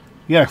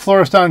 You got a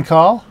florist on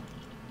call?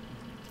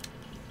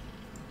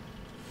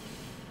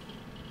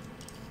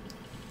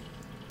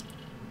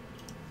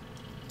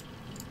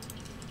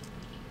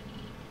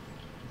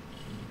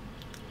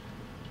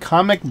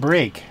 Comic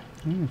break.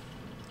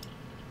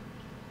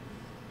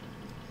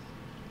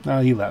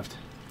 No, he left.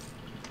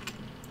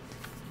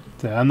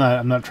 So I'm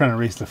not trying to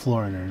race the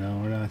Floriner. No,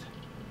 we're not.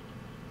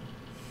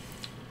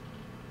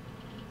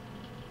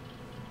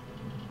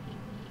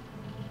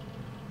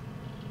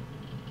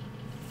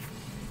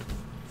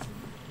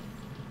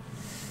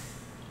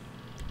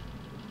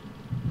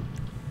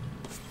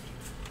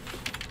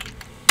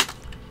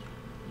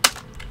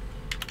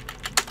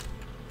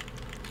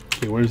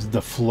 Okay, where's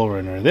the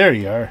Floriner? There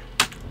you are.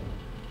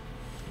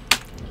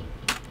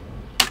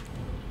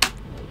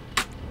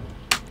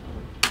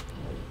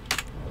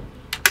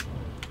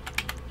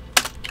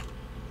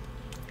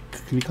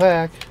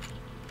 Clack.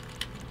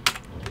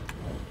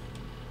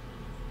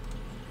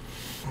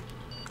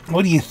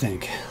 What do you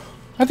think?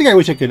 I think I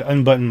wish I could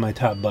unbutton my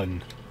top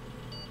button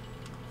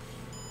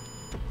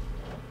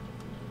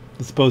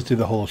as opposed to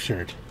the whole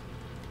shirt.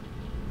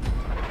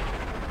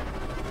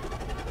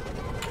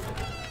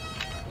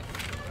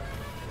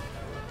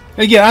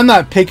 Again, I'm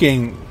not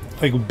picking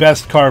like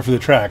best car for the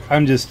track.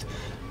 I'm just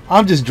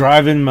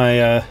driving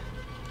my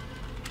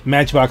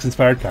Matchbox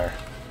inspired car.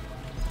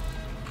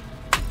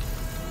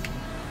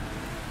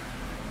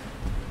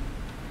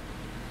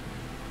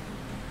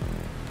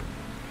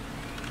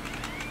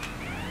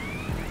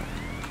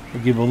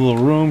 Give a little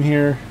room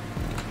here.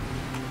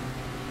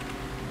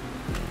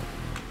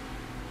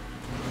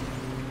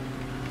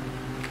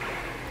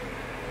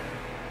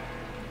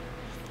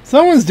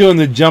 Someone's doing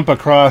the jump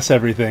across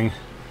everything.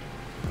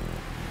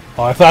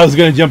 Oh, I thought I was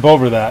going to jump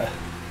over that.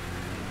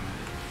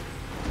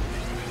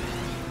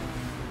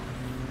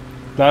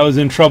 I was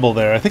in trouble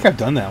there. I think I've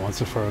done that once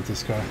before with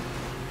this car.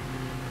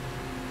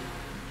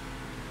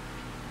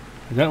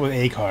 I've done it with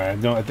a car.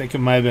 I think it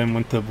might have been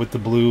with the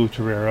blue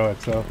Torero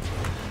XO.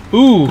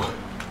 Ooh!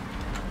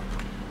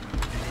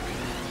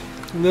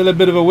 A little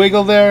bit of a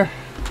wiggle there.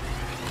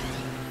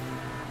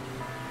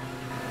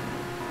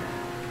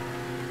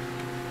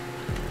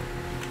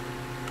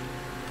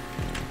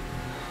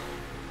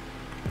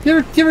 Do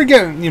you ever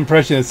get the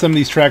impression that some of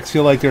these tracks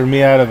feel like they're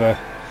made out of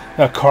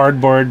a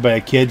cardboard by a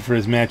kid for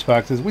his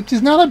Matchboxes? Which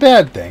is not a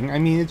bad thing. I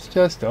mean, it's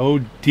just, oh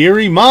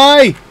dearie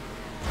my!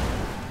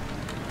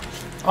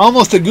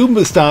 Almost a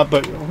Goomba stomp,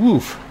 but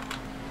woof.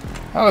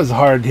 That was a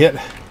hard hit.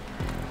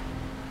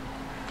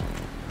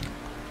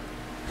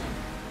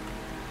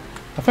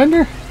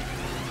 Offender?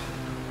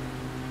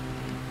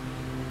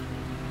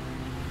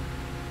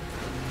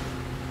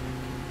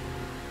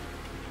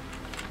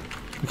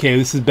 Okay,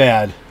 this is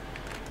bad.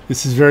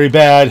 This is very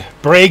bad.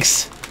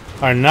 Brakes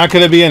are not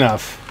going to be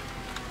enough.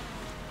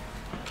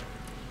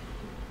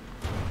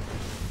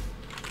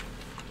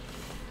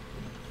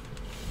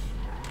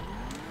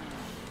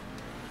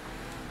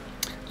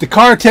 The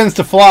car tends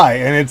to fly,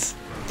 and it's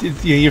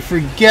you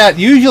forget.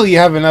 Usually you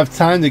have enough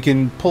time that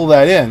can pull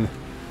that in.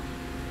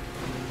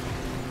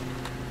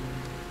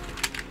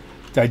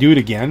 Did I do it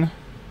again?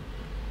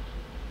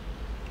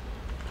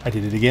 I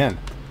did it again.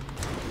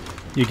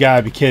 You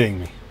gotta be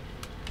kidding me.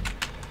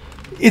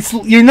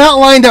 You're not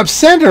lined up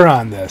center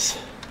on this.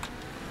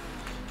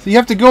 So you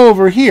have to go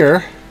over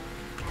here.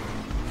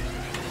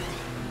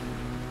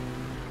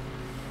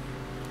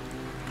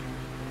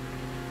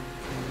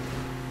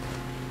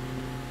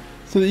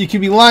 So that you can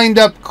be lined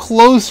up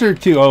closer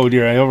to... Oh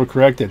dear, I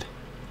overcorrected.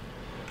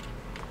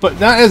 But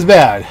not as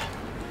bad.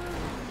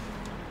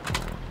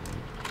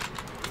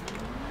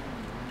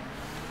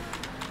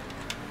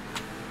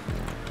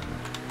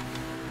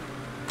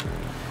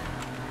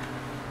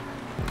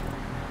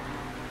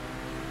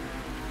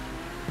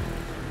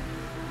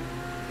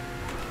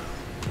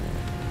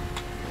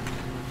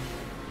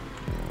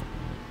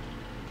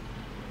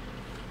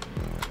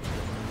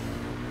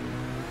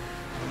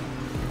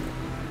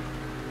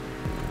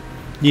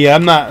 Yeah,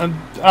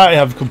 I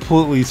have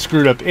completely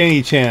screwed up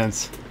any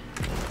chance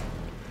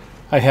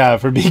I have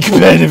for being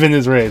competitive in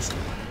this race.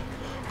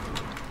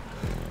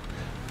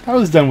 That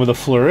was done with a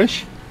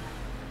flourish.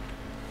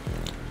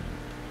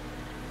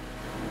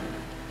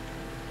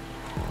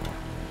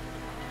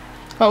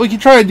 Oh, we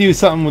could try to do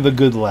something with a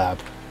good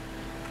lap.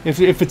 If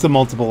it's a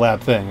multiple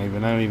lap thing,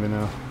 even. I don't even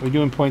know. Are we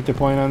doing point to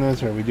point on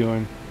this, or are we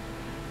doing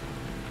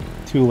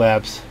 2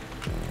 laps?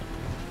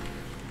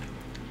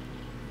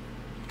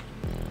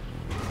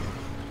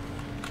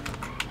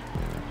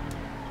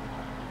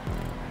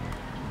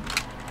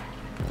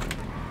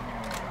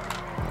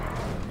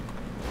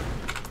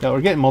 Now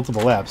we're getting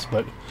multiple laps,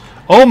 but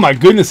oh my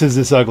goodness, is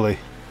this ugly.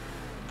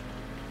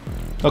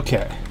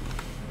 Okay.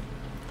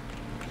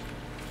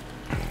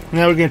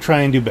 Now we're going to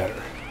try and do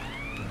better.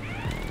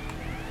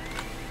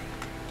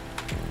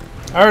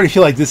 I already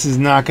feel like this is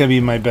not going to be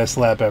my best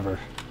lap ever.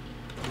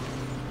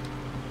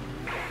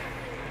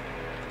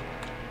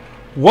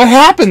 What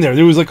happened there?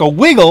 There was like a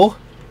wiggle.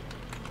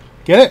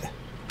 Get it?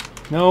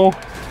 No.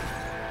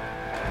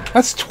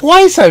 That's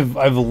twice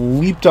I've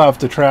leaped off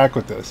the track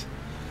with this.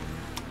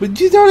 But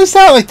did you notice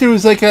that? Like there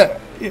was like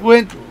it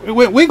went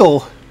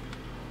wiggle.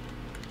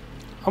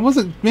 I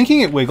wasn't making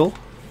it wiggle.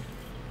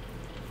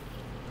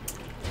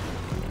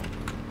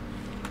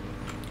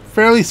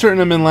 Fairly certain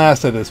I'm in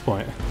last at this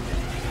point.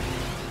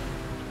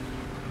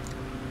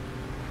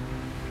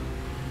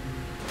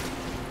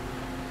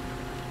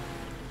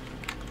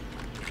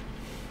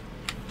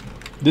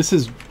 This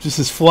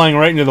is flying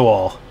right into the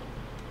wall.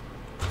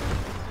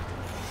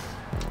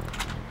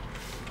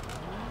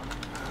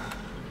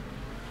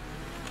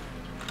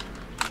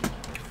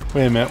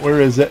 Wait a minute, where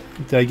is it?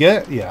 Did I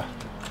get it? Yeah.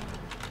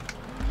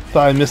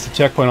 Thought I missed the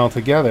checkpoint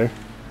altogether.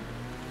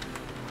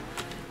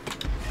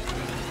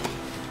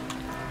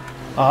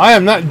 I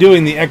am not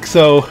doing the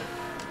XO.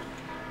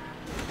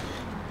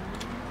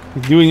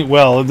 Doing it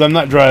well. I'm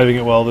not driving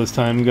it well this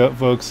time,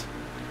 folks.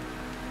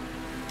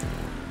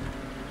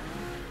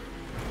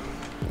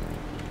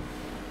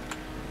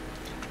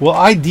 Well,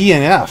 I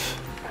DNF.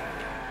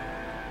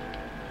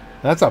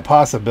 That's a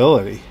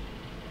possibility.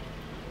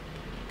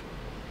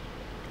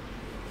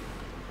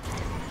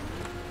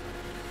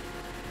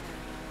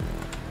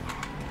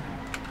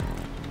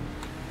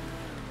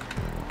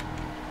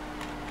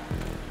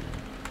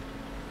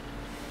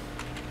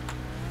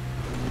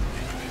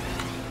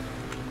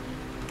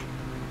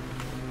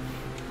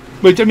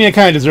 But, I mean, I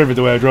kind of deserve it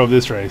the way I drove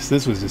this race.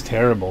 This was just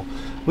terrible.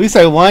 At least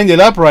I lined it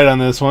up right on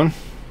this one.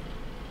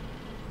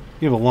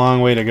 You have a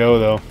long way to go,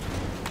 though.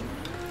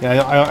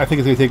 Yeah, I think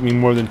it's going to take me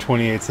more than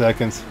 28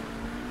 seconds.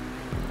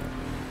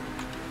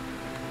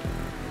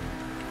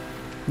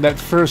 That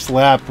first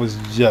lap was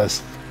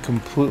just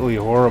completely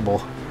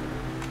horrible.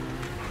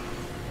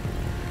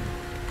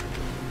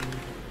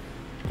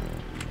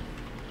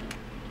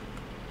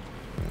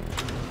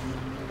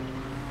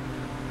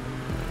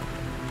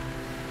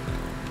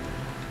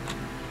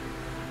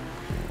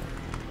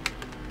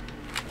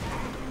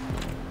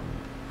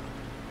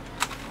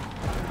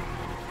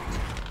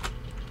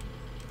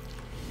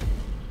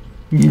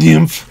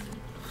 Nymph.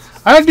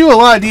 I don't do a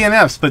lot of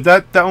DNFs, but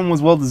that one was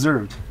well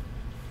deserved.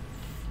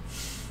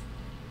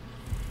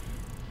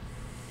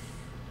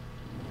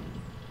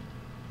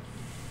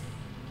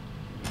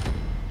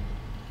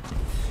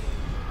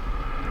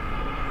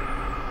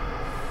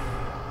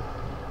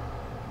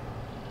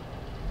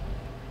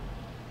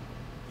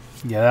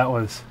 Yeah, that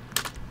was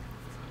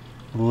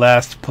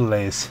last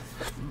place.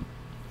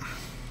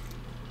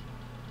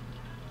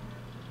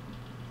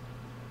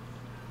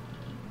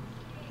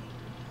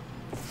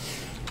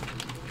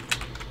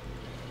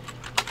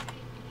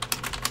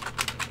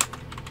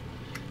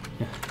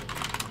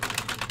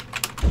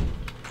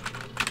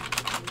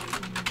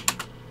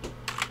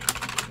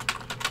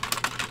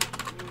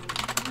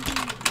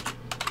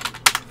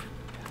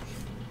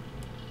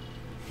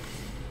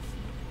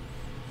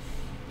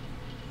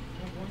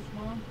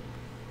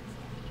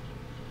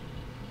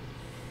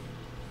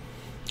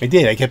 I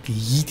did. I kept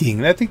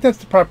yeeting. I think that's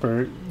the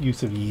proper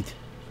use of yeet.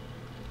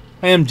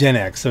 I am Gen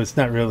X, so it's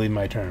not really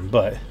my term,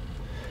 but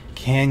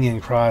Canyon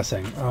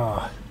Crossing.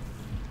 Oh,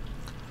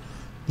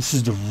 this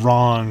is the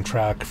wrong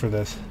track for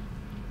this.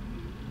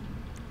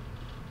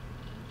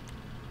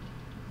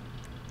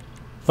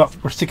 But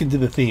we're sticking to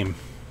the theme.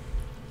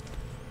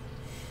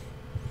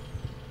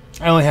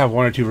 I only have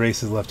 1 or 2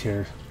 races left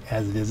here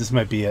as it is. This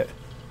might be it.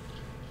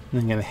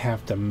 I'm going to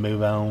have to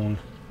move on.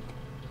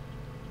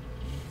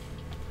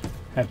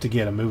 Have to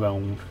get a move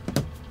on.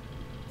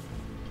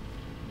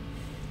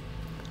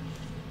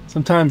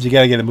 Sometimes you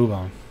got to get a move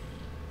on.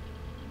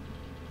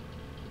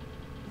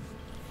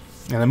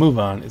 And a move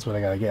on is what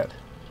I got to get.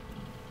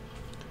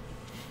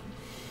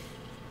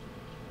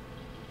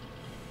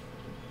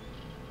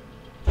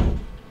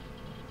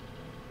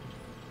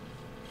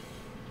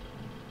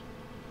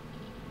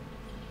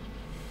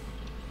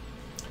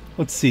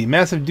 Let's see.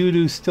 Massive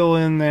Doo-Doo still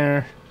in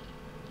there.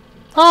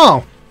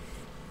 Oh!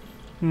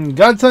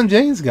 Godson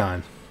Jay's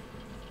gone.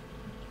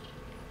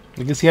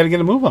 I guess he had to get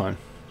a move on.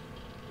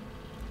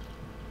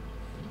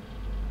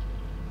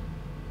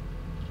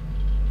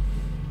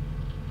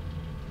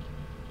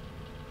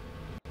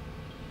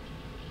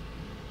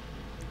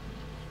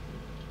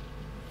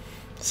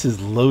 This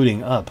is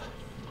loading up.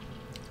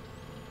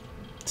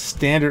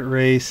 Standard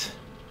race.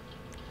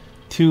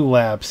 2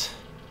 laps.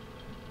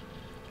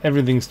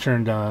 Everything's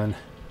turned on.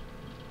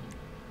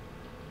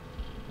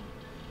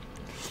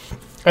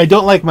 I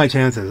don't like my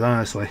chances,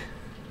 honestly.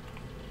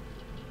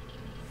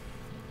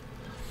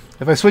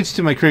 If I switch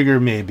to my Krieger,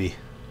 maybe.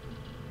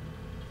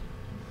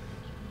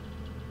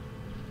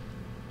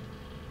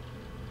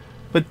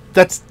 But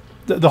that's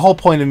the whole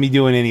point of me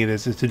doing any of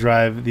this is to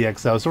drive the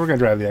XO. So we're going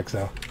to drive the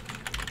XO.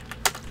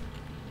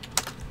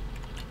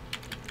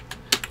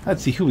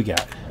 Let's see who we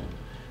got.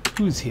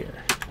 Who's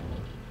here?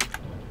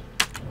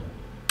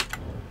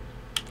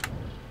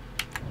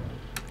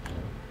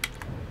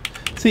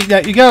 See, now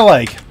you gotta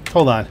like,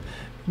 hold on.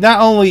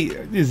 Not only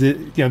is it,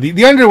 you know,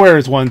 the underwear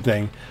is one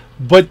thing,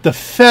 but the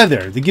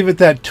feather, to give it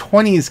that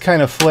 20s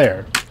kind of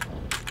flair.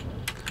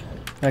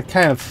 That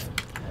kind of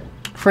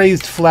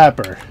crazed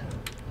flapper.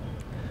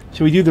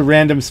 Should we do the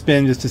random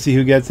spin just to see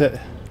who gets it?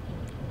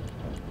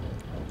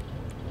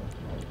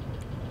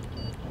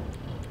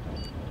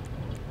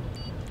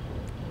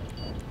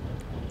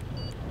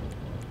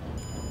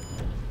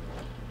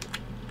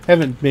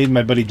 Haven't made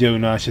my buddy Joe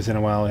nauseous in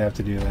a while. I have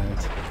to do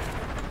that.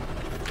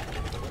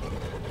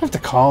 I have to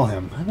call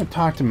him. I haven't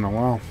talked to him in a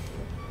while.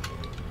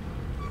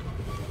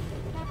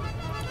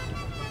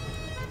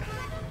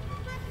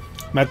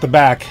 I'm at the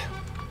back.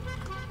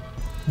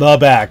 The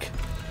back.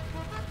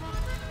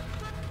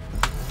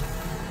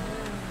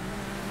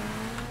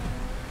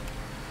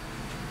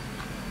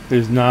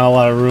 There's not a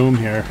lot of room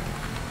here.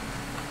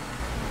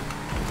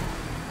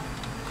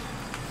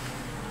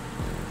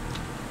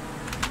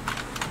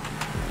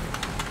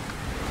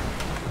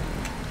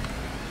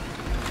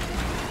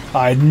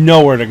 I had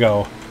nowhere to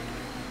go. I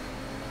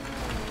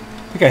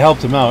think I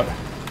helped him out.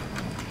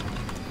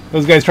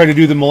 Those guys tried to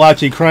do the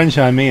Malachi Crunch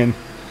on me, and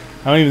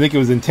I don't even think it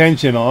was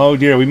intentional. Oh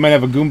dear, we might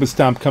have a Goomba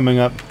Stomp coming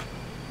up.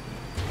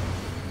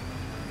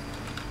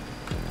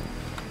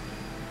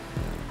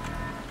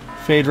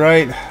 Fade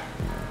right.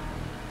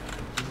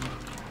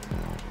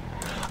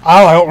 Oh,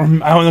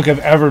 I don't think I've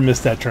ever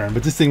missed that turn,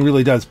 but this thing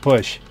really does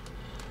push.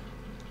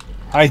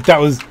 I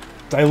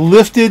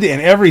lifted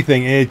and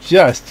everything, and it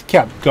just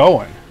kept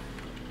going.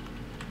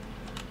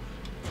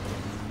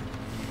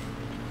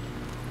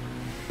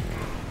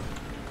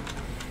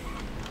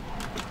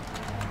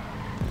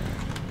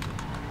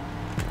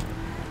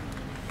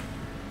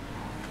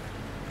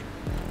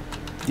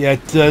 Yeah,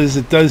 it does.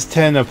 It does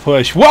tend to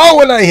push. Whoa!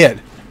 What did I hit?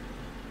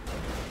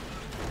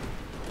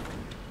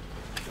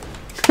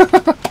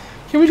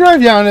 Can we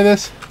drive down to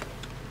this?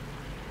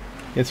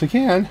 Yes, we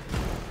can.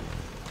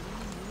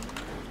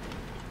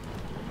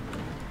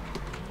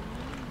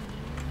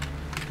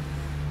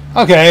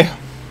 Okay.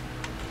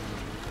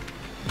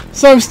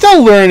 So I'm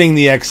still learning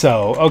the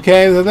XO.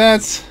 Okay, so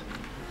that's...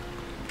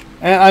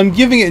 And I'm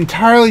giving it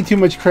entirely too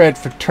much credit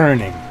for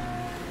turning.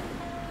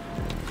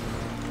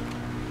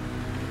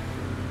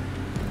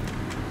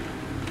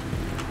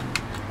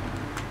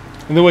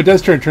 And then what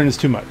does turn is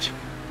too much.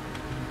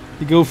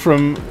 You go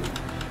from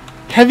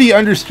heavy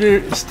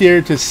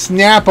understeer to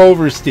snap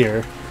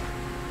oversteer.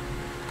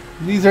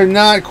 These are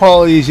not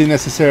qualities you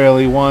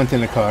necessarily want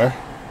in a car.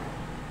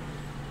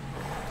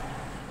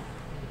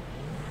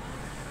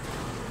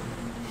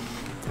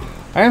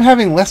 I am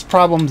having less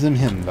problems than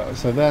him though,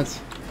 so that's...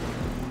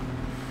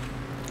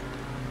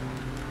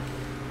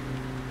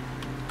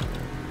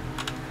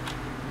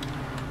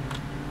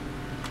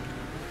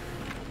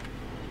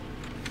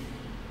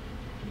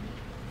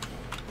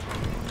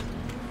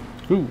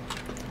 Ooh.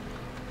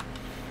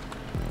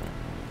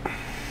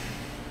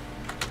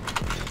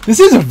 This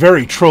is a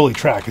very trolly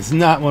track. It's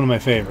not one of my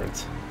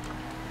favorites.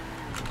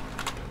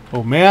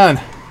 Oh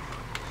man.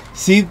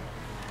 See,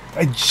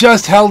 I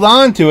just held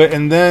on to it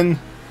and then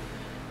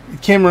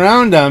it came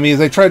around on me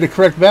as I tried to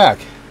correct back.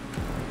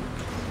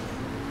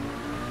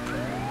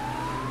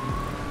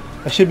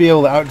 should be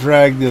able to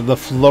out-drag the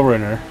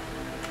Floriner.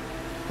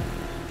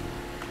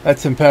 That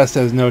Tempest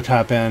has no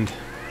top end.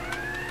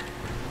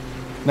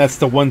 That's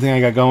the one thing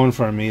I got going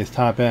for me is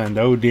top end.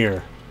 Oh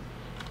dear.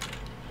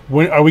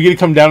 When are we going to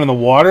come down in the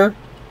water?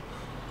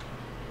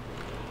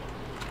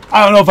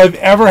 I don't know if I've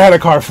ever had a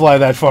car fly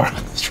that far on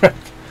this track.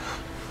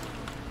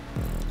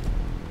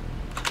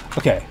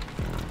 Okay.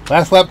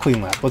 Last lap,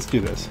 clean lap. Let's do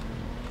this.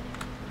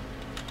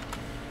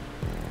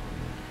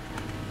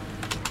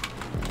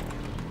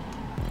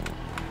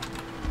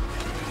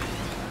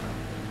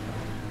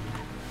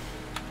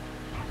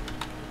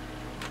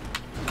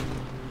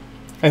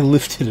 I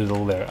lifted it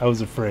all there. I was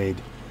afraid.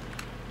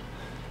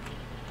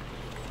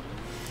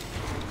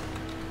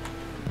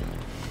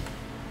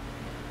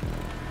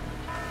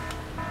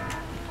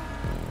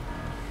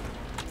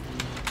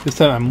 This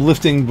time I'm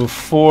lifting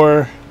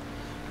before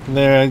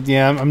there.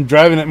 Yeah, I'm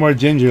driving it more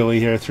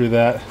gingerly here through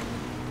that.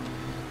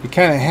 You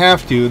kind of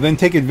have to. Then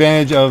take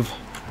advantage of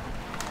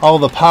all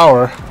the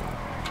power.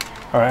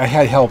 Alright, I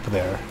had help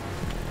there.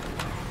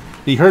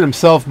 He hurt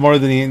himself more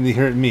than he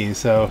hurt me,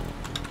 so...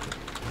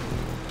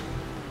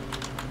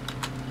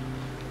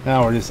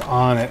 Now we're just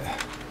on it.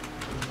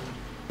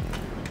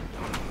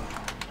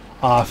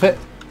 Off it.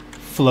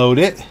 Float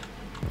it.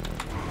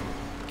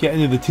 Get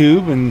into the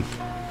tube and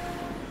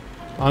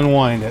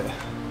unwind it.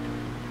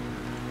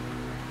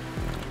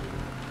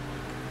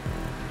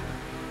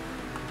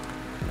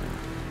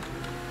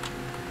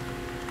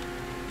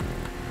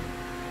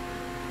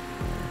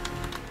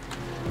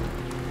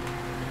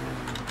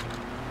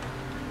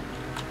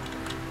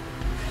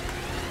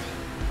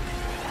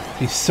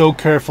 Be so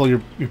careful your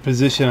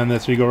position on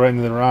this or you go right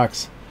into the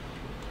rocks.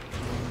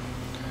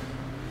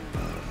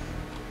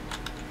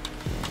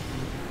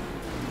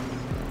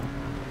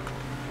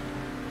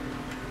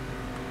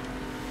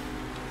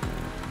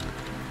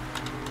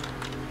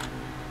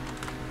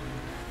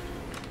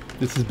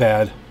 This is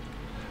bad.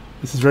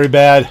 This is very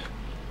bad.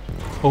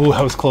 Oh,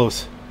 that was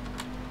close.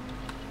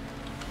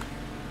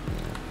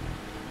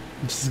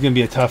 This is going to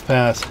be a tough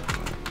pass.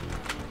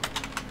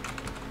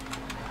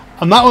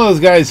 I'm not one of those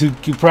guys who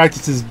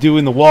practices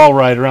doing the wall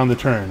ride around the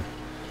turn.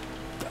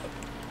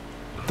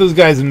 Those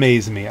guys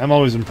amaze me. I'm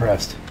always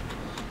impressed.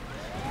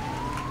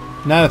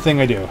 Not a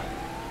thing I do.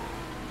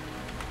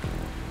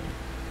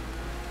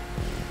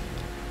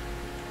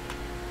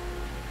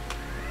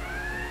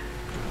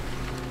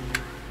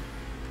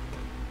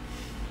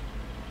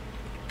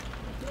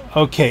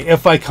 Okay,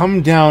 if I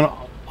come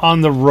down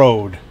on the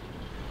road,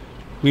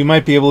 we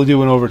might be able to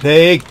do an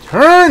overtake.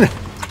 Turn!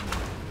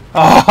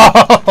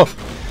 Oh!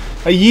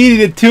 I yeeted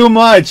it too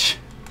much.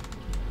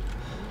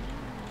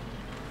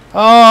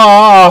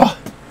 Oh!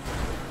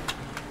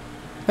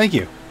 Thank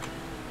you.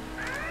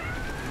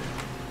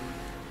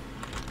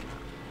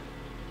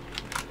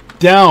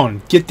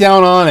 Down. Get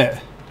down on it.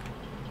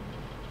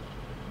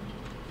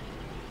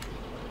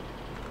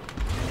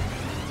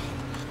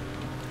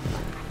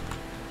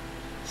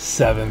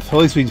 Seventh. At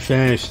least we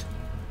finished.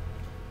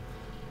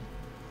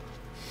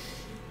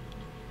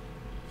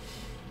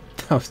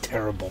 That was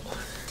terrible.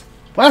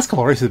 Last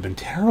couple races have been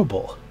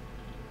terrible.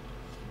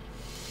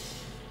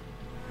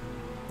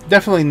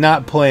 Definitely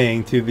not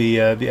playing to the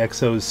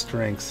XO's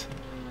strengths.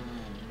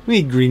 We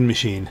need green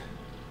machine.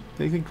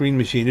 I think green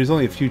machine. There's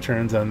only a few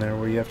turns on there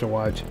where you have to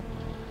watch.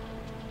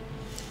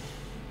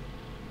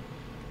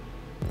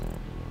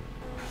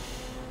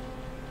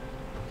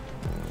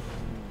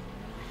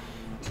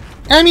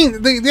 I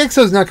mean, the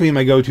XO is not going to be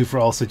my go-to for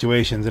all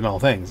situations and all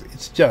things.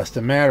 It's just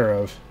a matter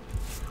of...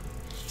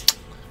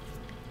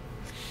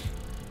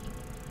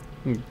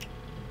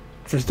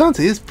 For stunts,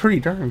 it is pretty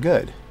darn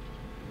good.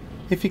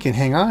 If you can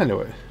hang on to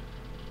it.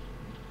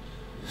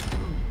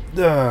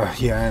 Yeah,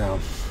 I know.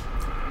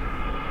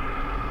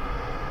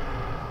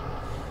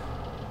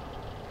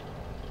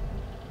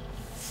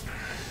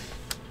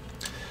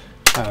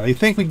 You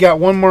think we got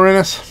one more in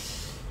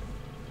us?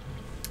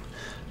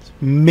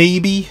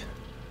 Maybe.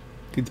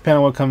 Could depend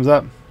on what comes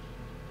up.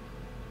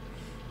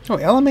 Oh,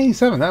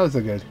 LM87, that was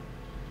a good.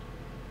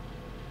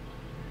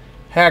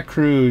 Hack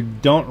crew,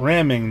 don't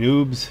ramming,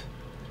 noobs.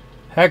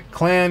 Hack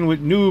clan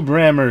with noob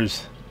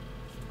rammers.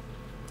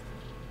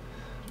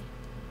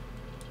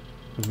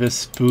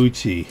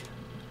 Vespucci.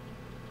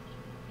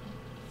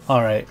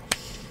 Alright.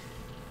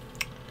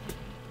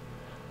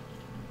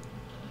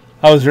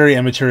 I was very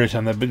amateurish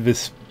on that, but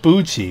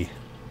Vespucci.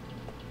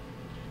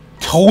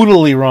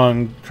 Totally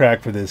wrong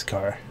track for this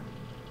car.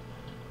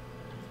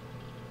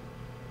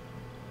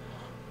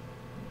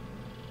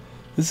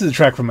 This is a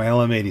track from my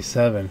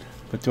LM87,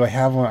 but do I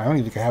have one? I don't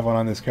even think I have one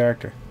on this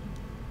character.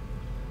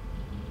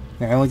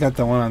 Yeah, I only got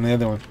the one on the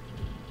other one.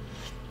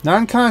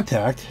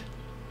 Non-contact.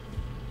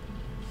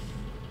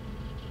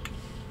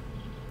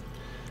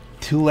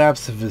 2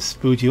 laps of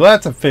Vespucci. Well,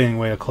 that's a fitting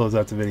way to close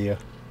out the video.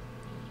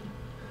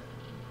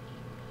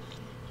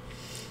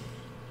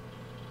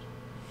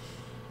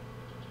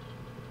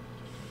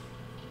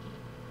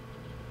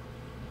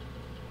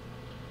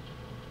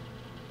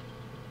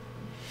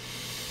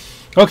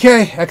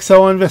 Okay,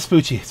 XO and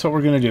Vespucci. That's what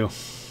we're going to do.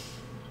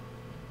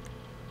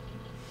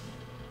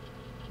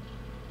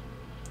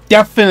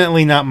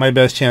 Definitely not my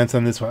best chance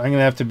on this one. I'm going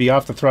to have to be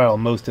off the throttle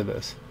most of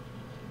this.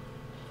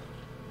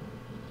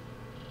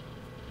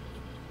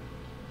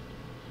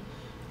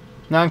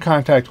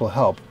 Non-contact will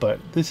help, but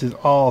this is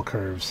all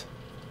curves.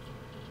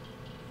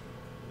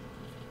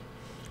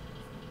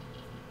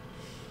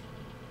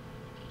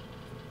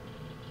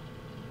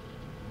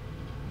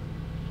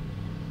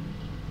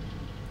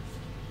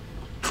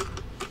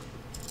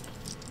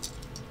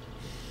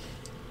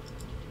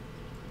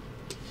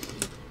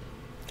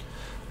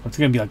 It's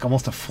going to be like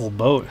almost a full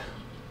boat.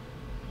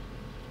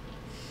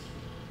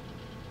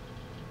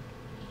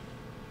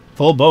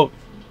 Full boat.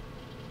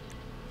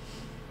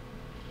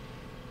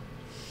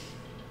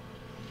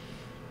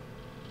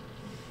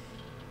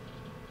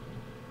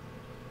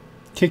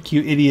 Kick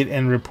you idiot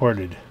and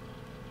reported.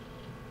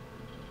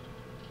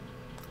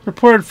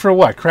 Reported for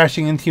what?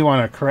 Crashing into you on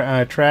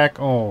a track?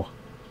 Oh.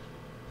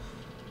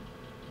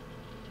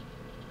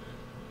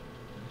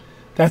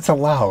 That's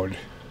allowed.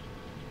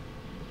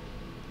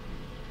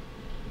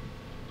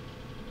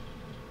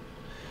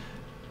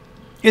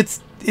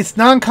 It's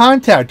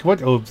non-contact.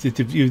 What? Oh,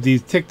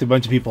 these ticked a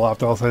bunch of people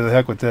off. I'll say the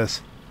heck with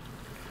this.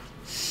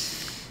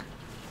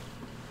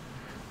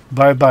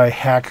 Bye-bye,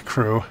 hack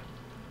crew.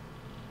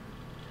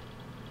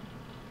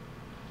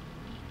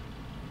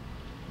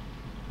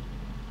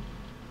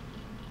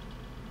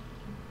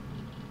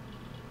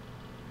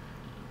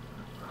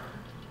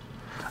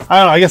 I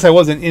don't know. I guess I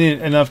wasn't in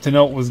it enough to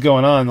know what was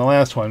going on in the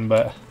last one,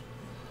 but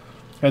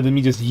rather than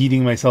me just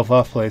yeeting myself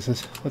off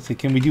places. Let's see.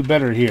 Can we do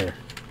better here?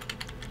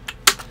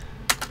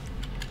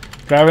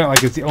 Driving it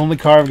like it's the only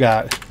car I've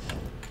got.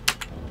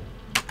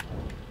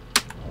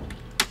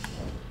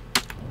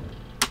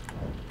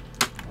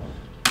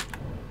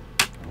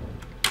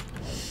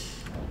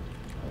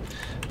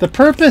 The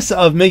purpose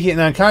of making it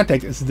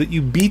non-contact is that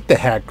you beat the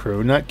hack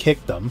crew, not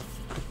kick them.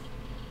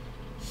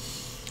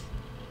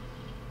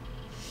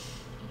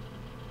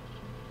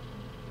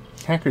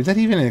 Hacker, is that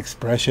even an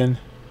expression?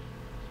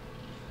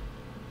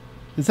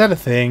 Is that a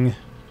thing?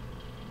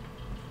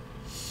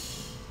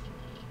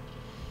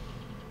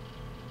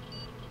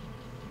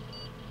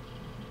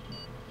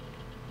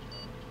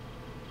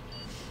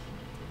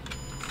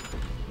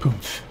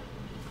 Poof.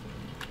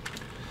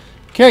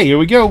 Okay, here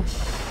we go.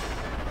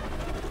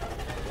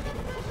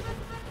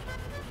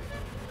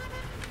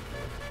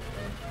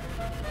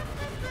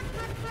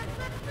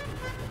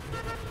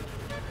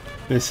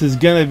 This is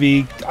gonna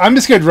be... I'm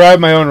just gonna drive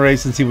my own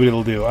race and see what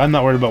it'll do. I'm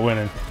not worried about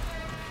winning.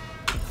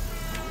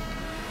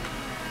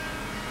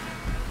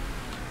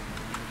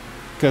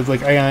 Because,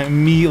 like, I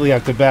immediately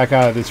have to back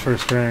out of this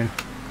first turn.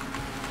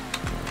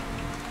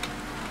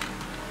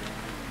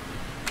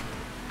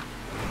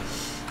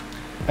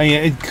 I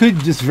mean, it could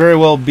just very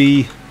well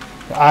be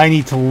I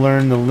need to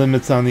learn the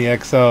limits on the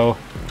XO.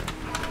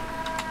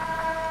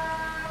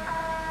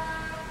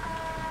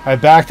 I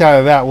backed out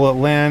of that. Will it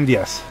land?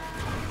 Yes.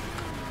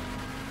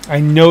 I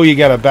know you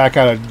gotta back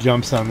out of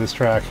jumps on this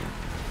track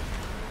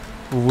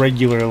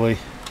regularly.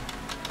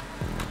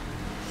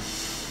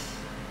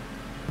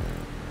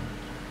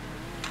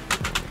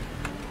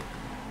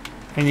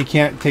 And you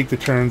can't take the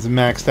turns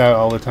maxed out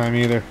all the time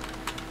either.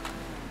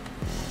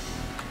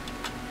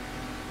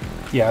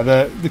 Yeah,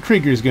 the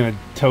Krieger's gonna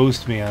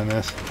toast me on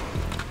this.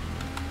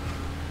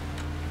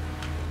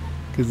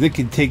 Because it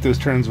can take those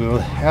turns with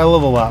a hell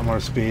of a lot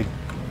more speed.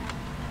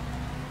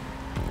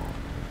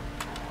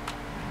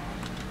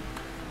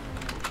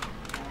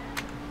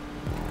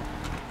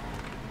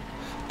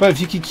 But if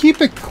you can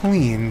keep it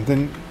clean,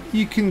 then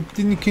you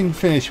can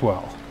finish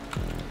well.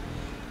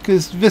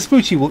 Because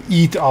Vespucci will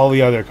eat all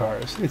the other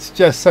cars. It's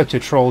just such a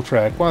troll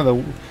track. One of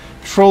the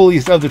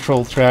trolliest of the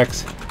troll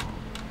tracks.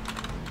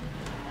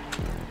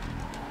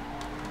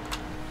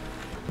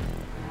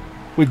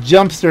 With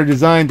jumps that are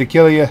designed to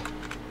kill you.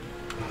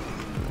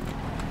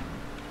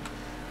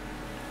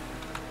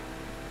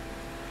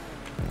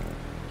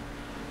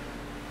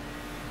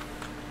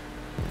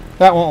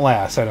 That won't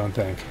last, I don't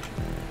think.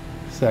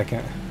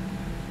 Second.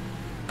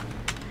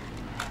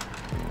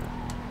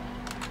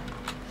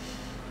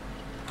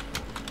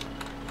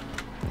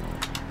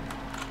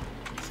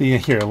 See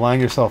here,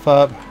 line yourself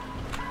up.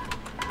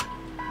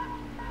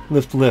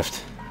 Lift,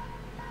 lift.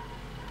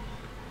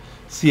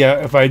 See,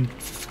 if I'd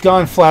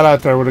gone flat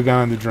out there, I would have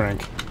gone to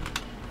drink.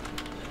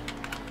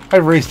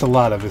 I've raced a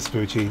lot of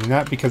Vespucci,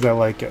 not because I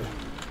like it.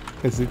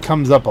 Because it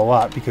comes up a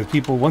lot, because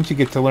people, once you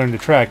get to learn the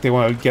track, they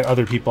want to get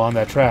other people on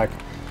that track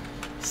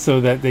so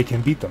that they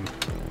can beat them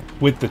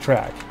with the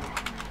track.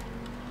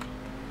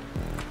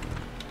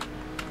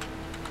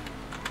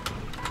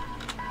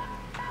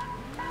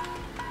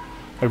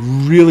 I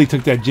really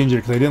took that ginger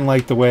because I didn't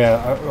like the way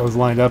I was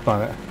lined up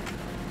on it.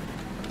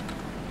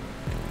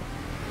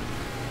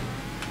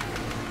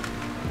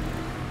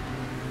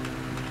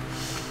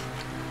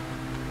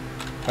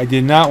 I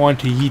did not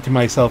want to yeet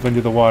myself into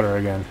the water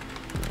again.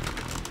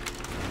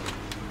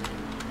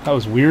 That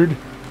was weird.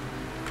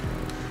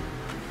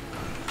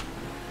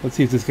 Let's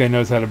see if this guy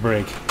knows how to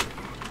brake.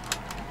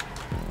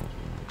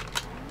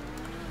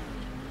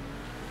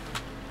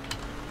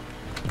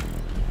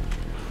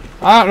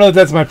 I don't know if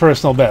that's my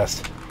personal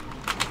best.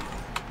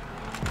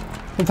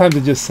 Sometimes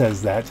it just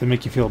says that to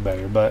make you feel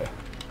better, but...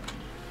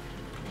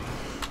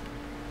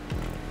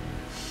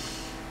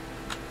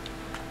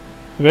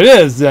 if it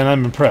is, then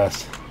I'm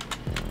impressed.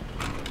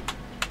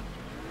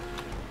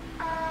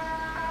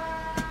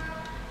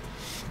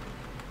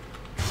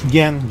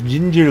 Again,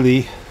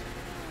 gingerly.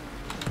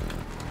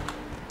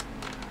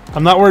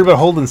 I'm not worried about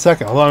holding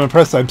second, although I'm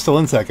impressed I'm still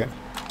in second.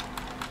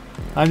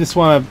 I just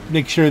want to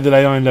make sure that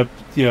I don't end up,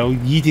 you know,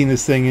 yeeting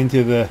this thing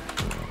into the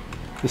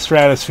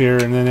stratosphere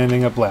and then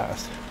ending up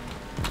last.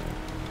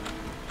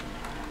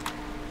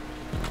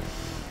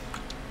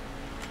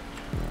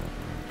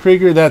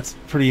 Krieger, that's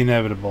pretty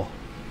inevitable.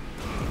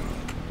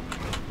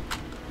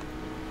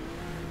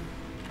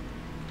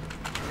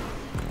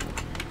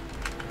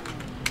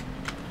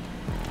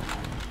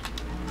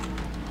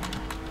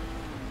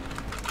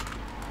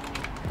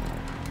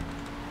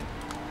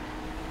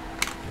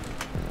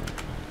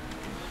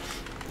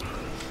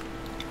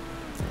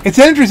 It's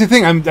an interesting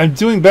thing. I'm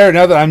doing better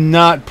now that I'm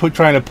not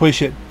trying to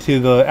push it to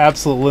the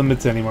absolute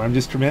limits anymore. I'm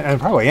just, and I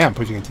probably am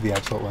pushing it to the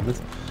absolute limits.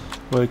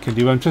 What it can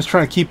do. I'm just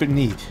trying to keep it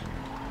neat.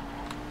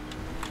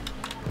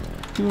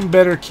 Doing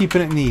better,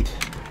 keeping it neat.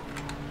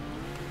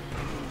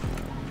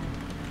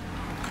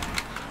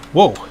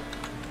 Whoa!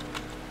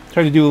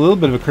 Tried to do a little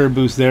bit of a curb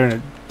boost there,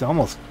 and it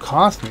almost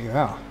cost me.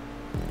 Wow.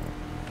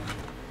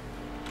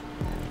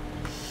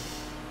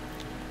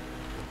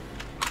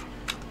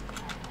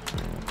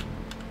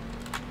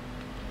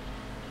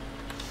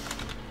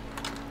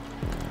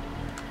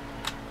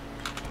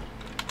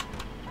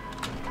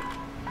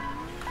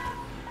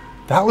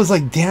 That was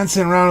like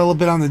dancing around a little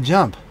bit on the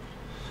jump.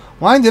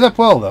 Lined it up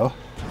well, though.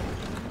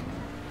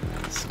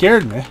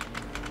 Scared me.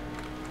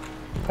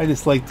 I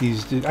just like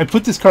these. I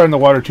put this car in the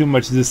water too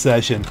much this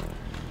session.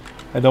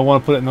 I don't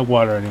want to put it in the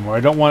water anymore. I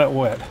don't want it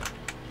wet.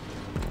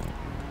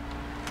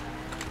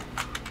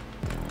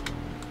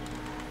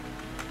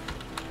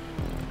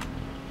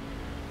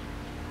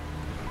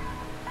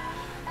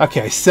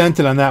 Okay, I sent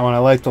it on that one. I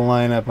like the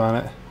lineup on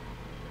it.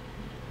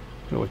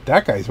 What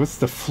that guy's? What's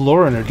the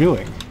Floriner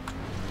doing?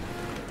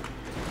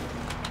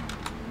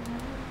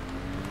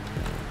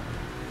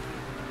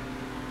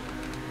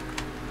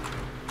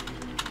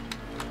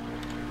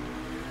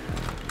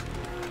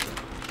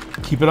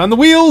 Keep it on the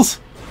wheels!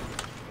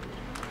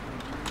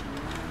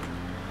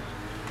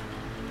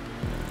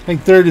 I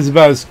think third is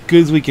about as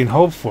good as we can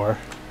hope for.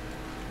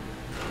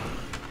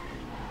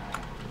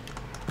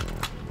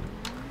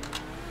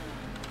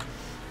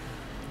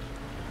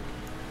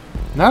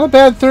 Not a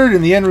bad third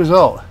in the end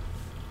result.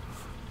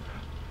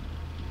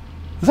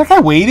 Is that guy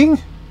waiting?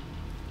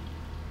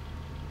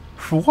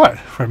 For what?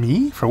 For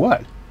me? For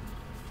what?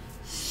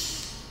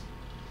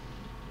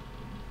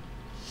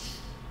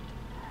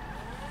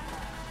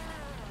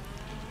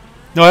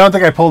 No, I don't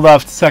think I pulled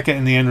off second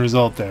in the end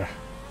result there.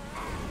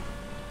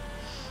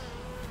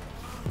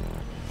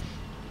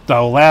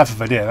 I'll laugh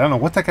if I did. I don't know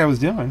what that guy was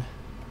doing.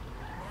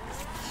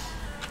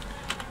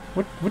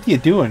 What are you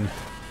doing?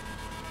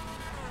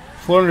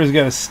 Floriner's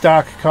got a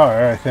stock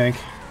car, I think.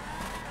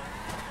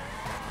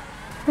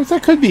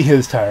 That could be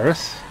his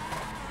Tyrus.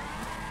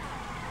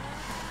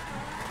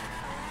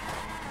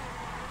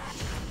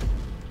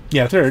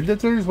 Yeah, third.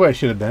 Third is where I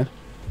should have been.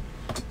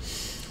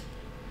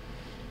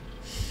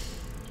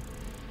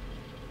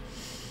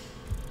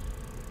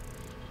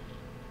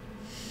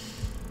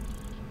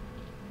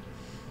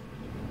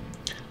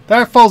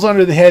 That falls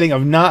under the heading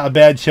of not a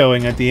bad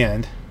showing at the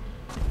end.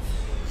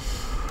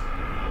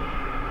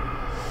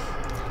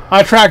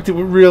 Our track that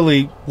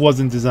really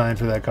wasn't designed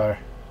for that car.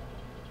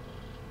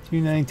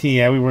 219,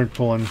 yeah, we weren't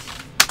pulling.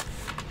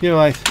 You know,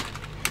 like,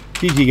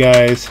 GG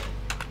guys.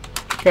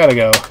 Gotta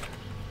go.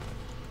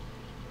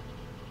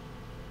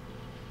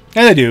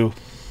 And I do.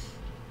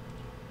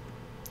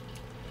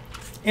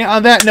 And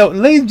on that note,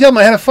 ladies and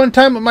gentlemen, I had a fun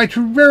time with my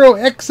Torero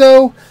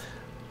XO.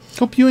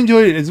 Hope you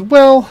enjoyed it as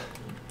well.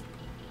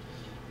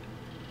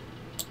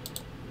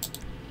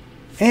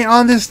 And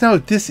on this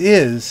note, this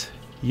is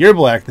your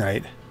Black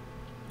Knight.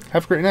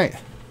 Have a great night.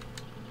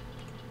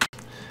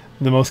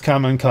 The most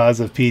common cause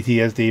of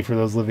PTSD for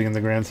those living in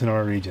the Grand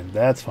Sonora region.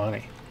 That's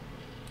funny,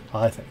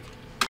 I think.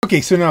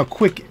 Okay, so now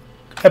quick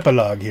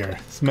epilogue here.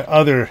 It's my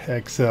other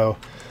XO.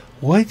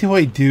 What do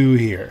I do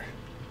here?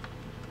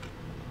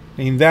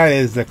 I mean, that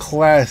is the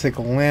classic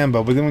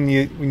Lambo. But then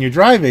when you're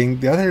driving,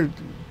 the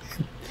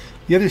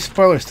other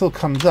spoiler still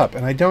comes up,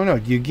 and I don't know.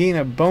 Do you gain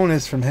a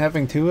bonus from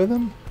having two of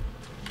them?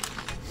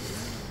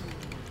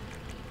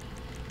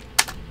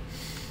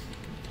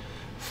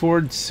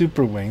 Ford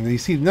Super Wing. You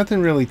see,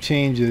 nothing really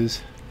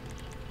changes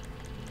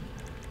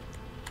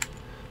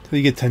until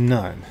you get to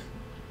none.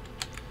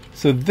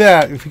 So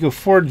that, if you go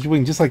Ford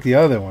Wing just like the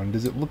other one,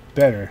 does it look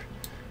better?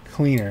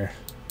 Cleaner?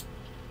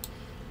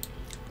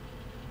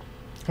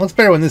 It looks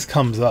better when this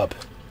comes up.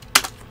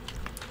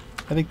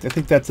 I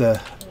think that's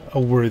a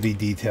worthy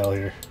detail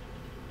here.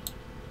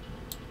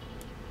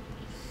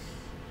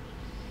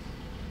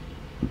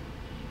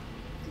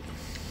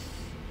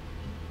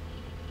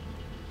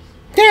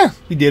 Yeah,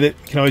 we did it.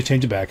 You can always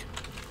change it back.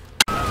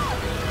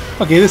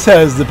 Okay, this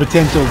has the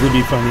potential to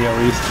be funny at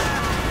least.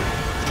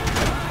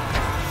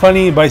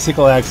 Funny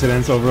bicycle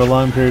accidents over a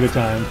long period of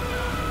time.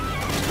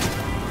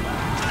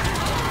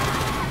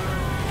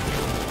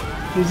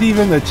 There's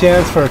even a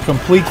chance for a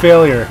complete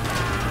failure.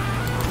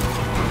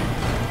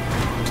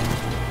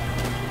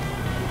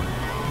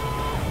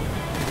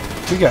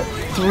 We got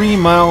 3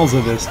 miles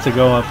of this to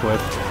go up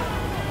with.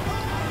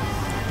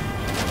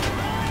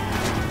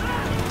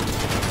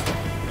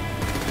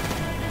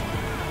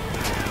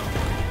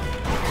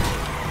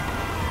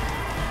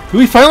 Do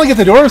we finally get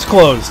the doors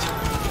closed?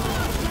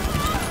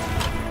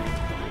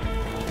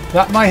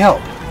 That might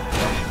help.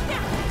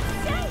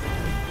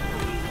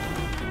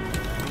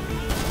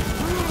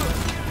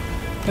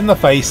 In the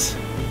face.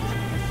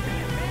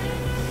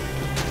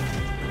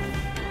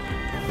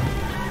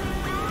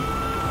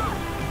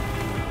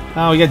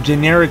 Oh, we got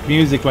generic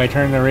music when I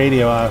turn the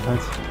radio off.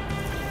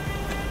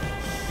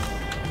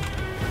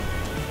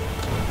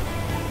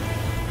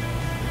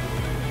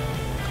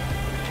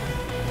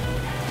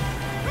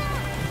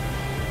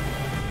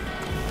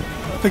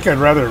 I think I'd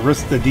rather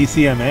risk the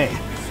DCMA.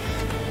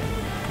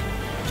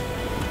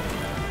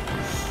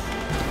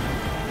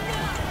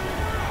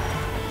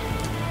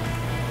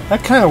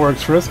 That kind of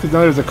works for us because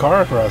now there's a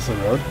car across the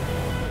road.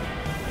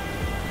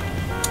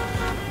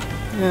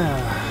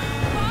 Yeah.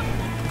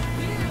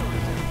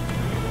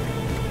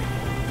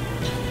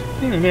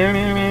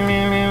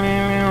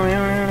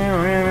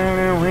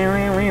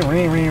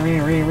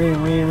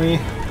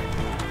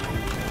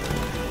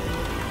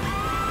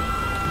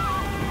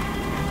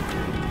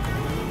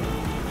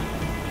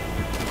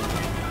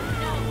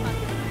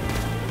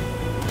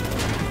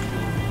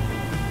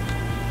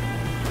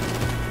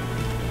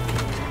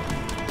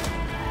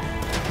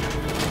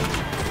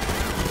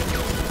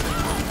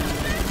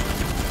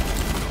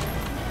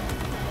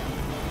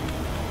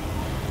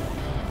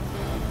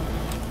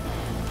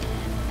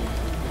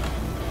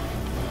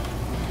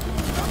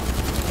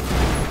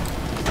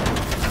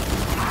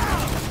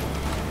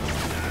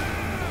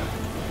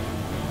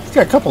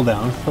 Got a couple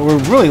down, but we're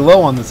really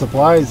low on the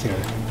supplies here.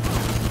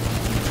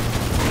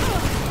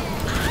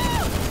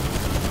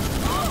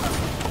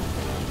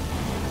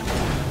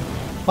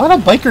 A lot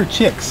of biker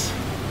chicks,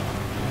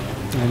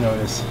 I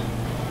notice.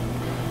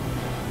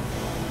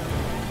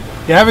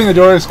 Yeah, having the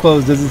doors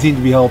closed doesn't seem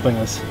to be helping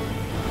us.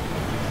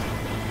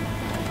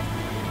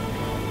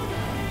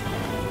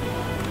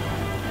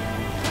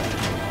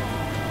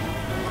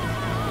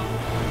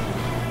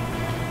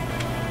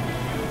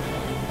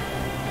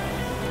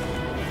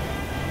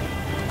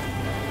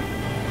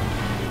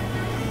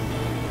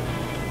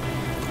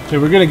 So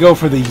we're going to go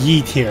for the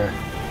yeet here.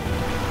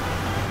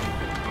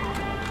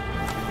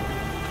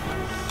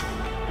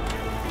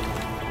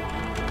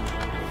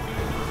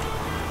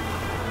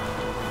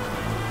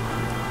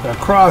 The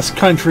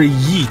cross-country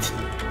yeet.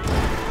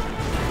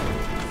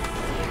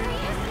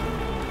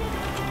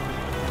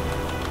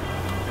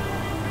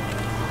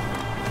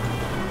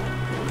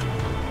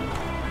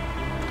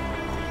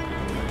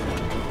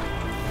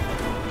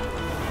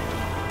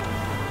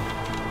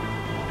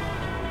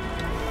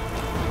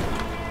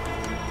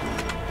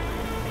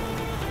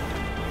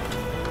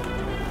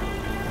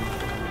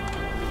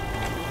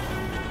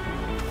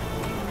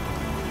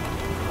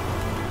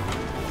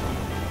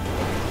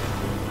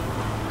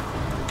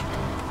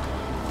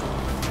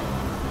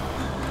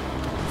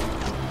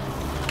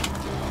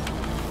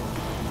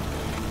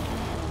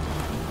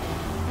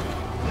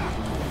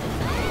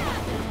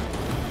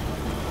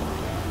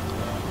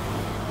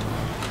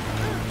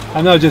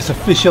 I'm now just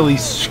officially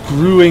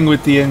screwing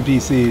with the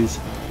NPCs.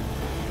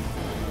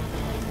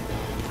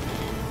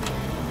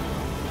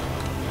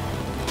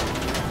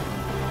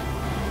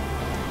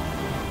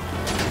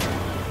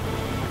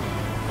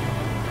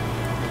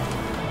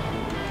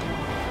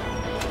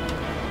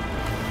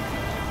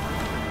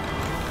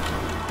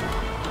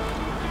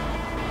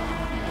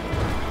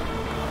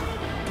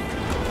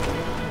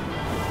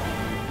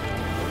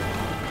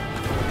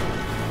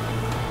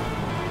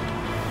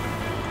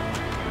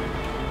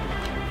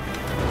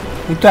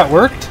 Think that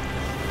worked?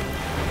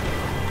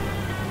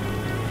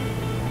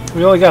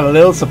 We only got a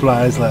little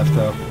supplies left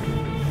though.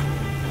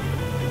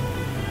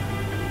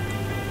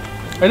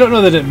 I don't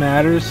know that it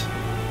matters.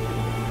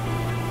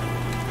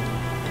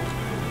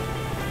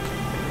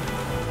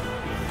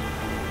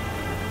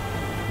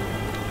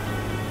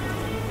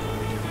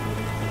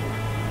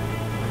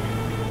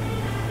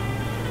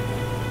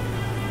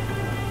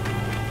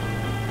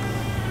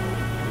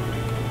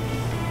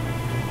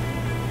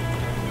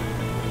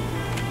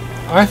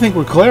 I think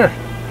we're clear.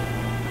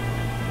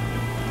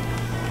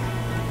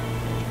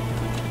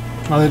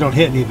 Well, they don't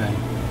hit anything.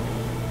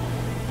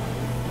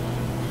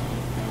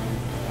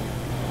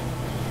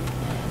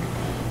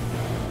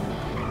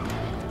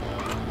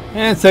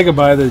 And say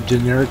goodbye to the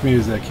generic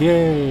music.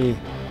 Yay!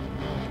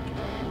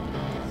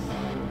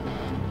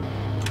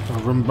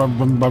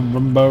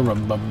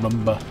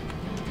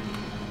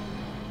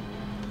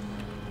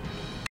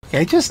 Okay,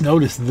 I just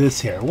noticed this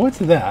here. What's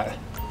that?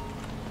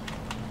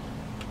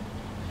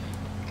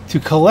 To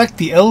collect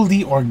the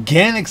LD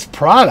Organics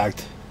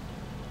product.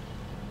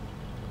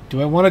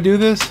 Do I want to do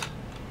this?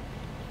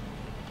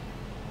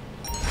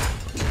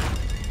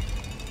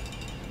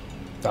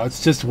 Oh,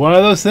 it's just one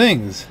of those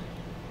things.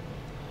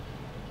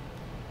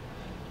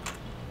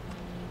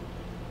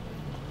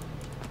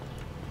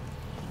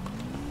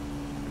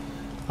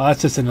 Oh,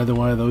 that's just another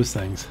one of those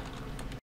things.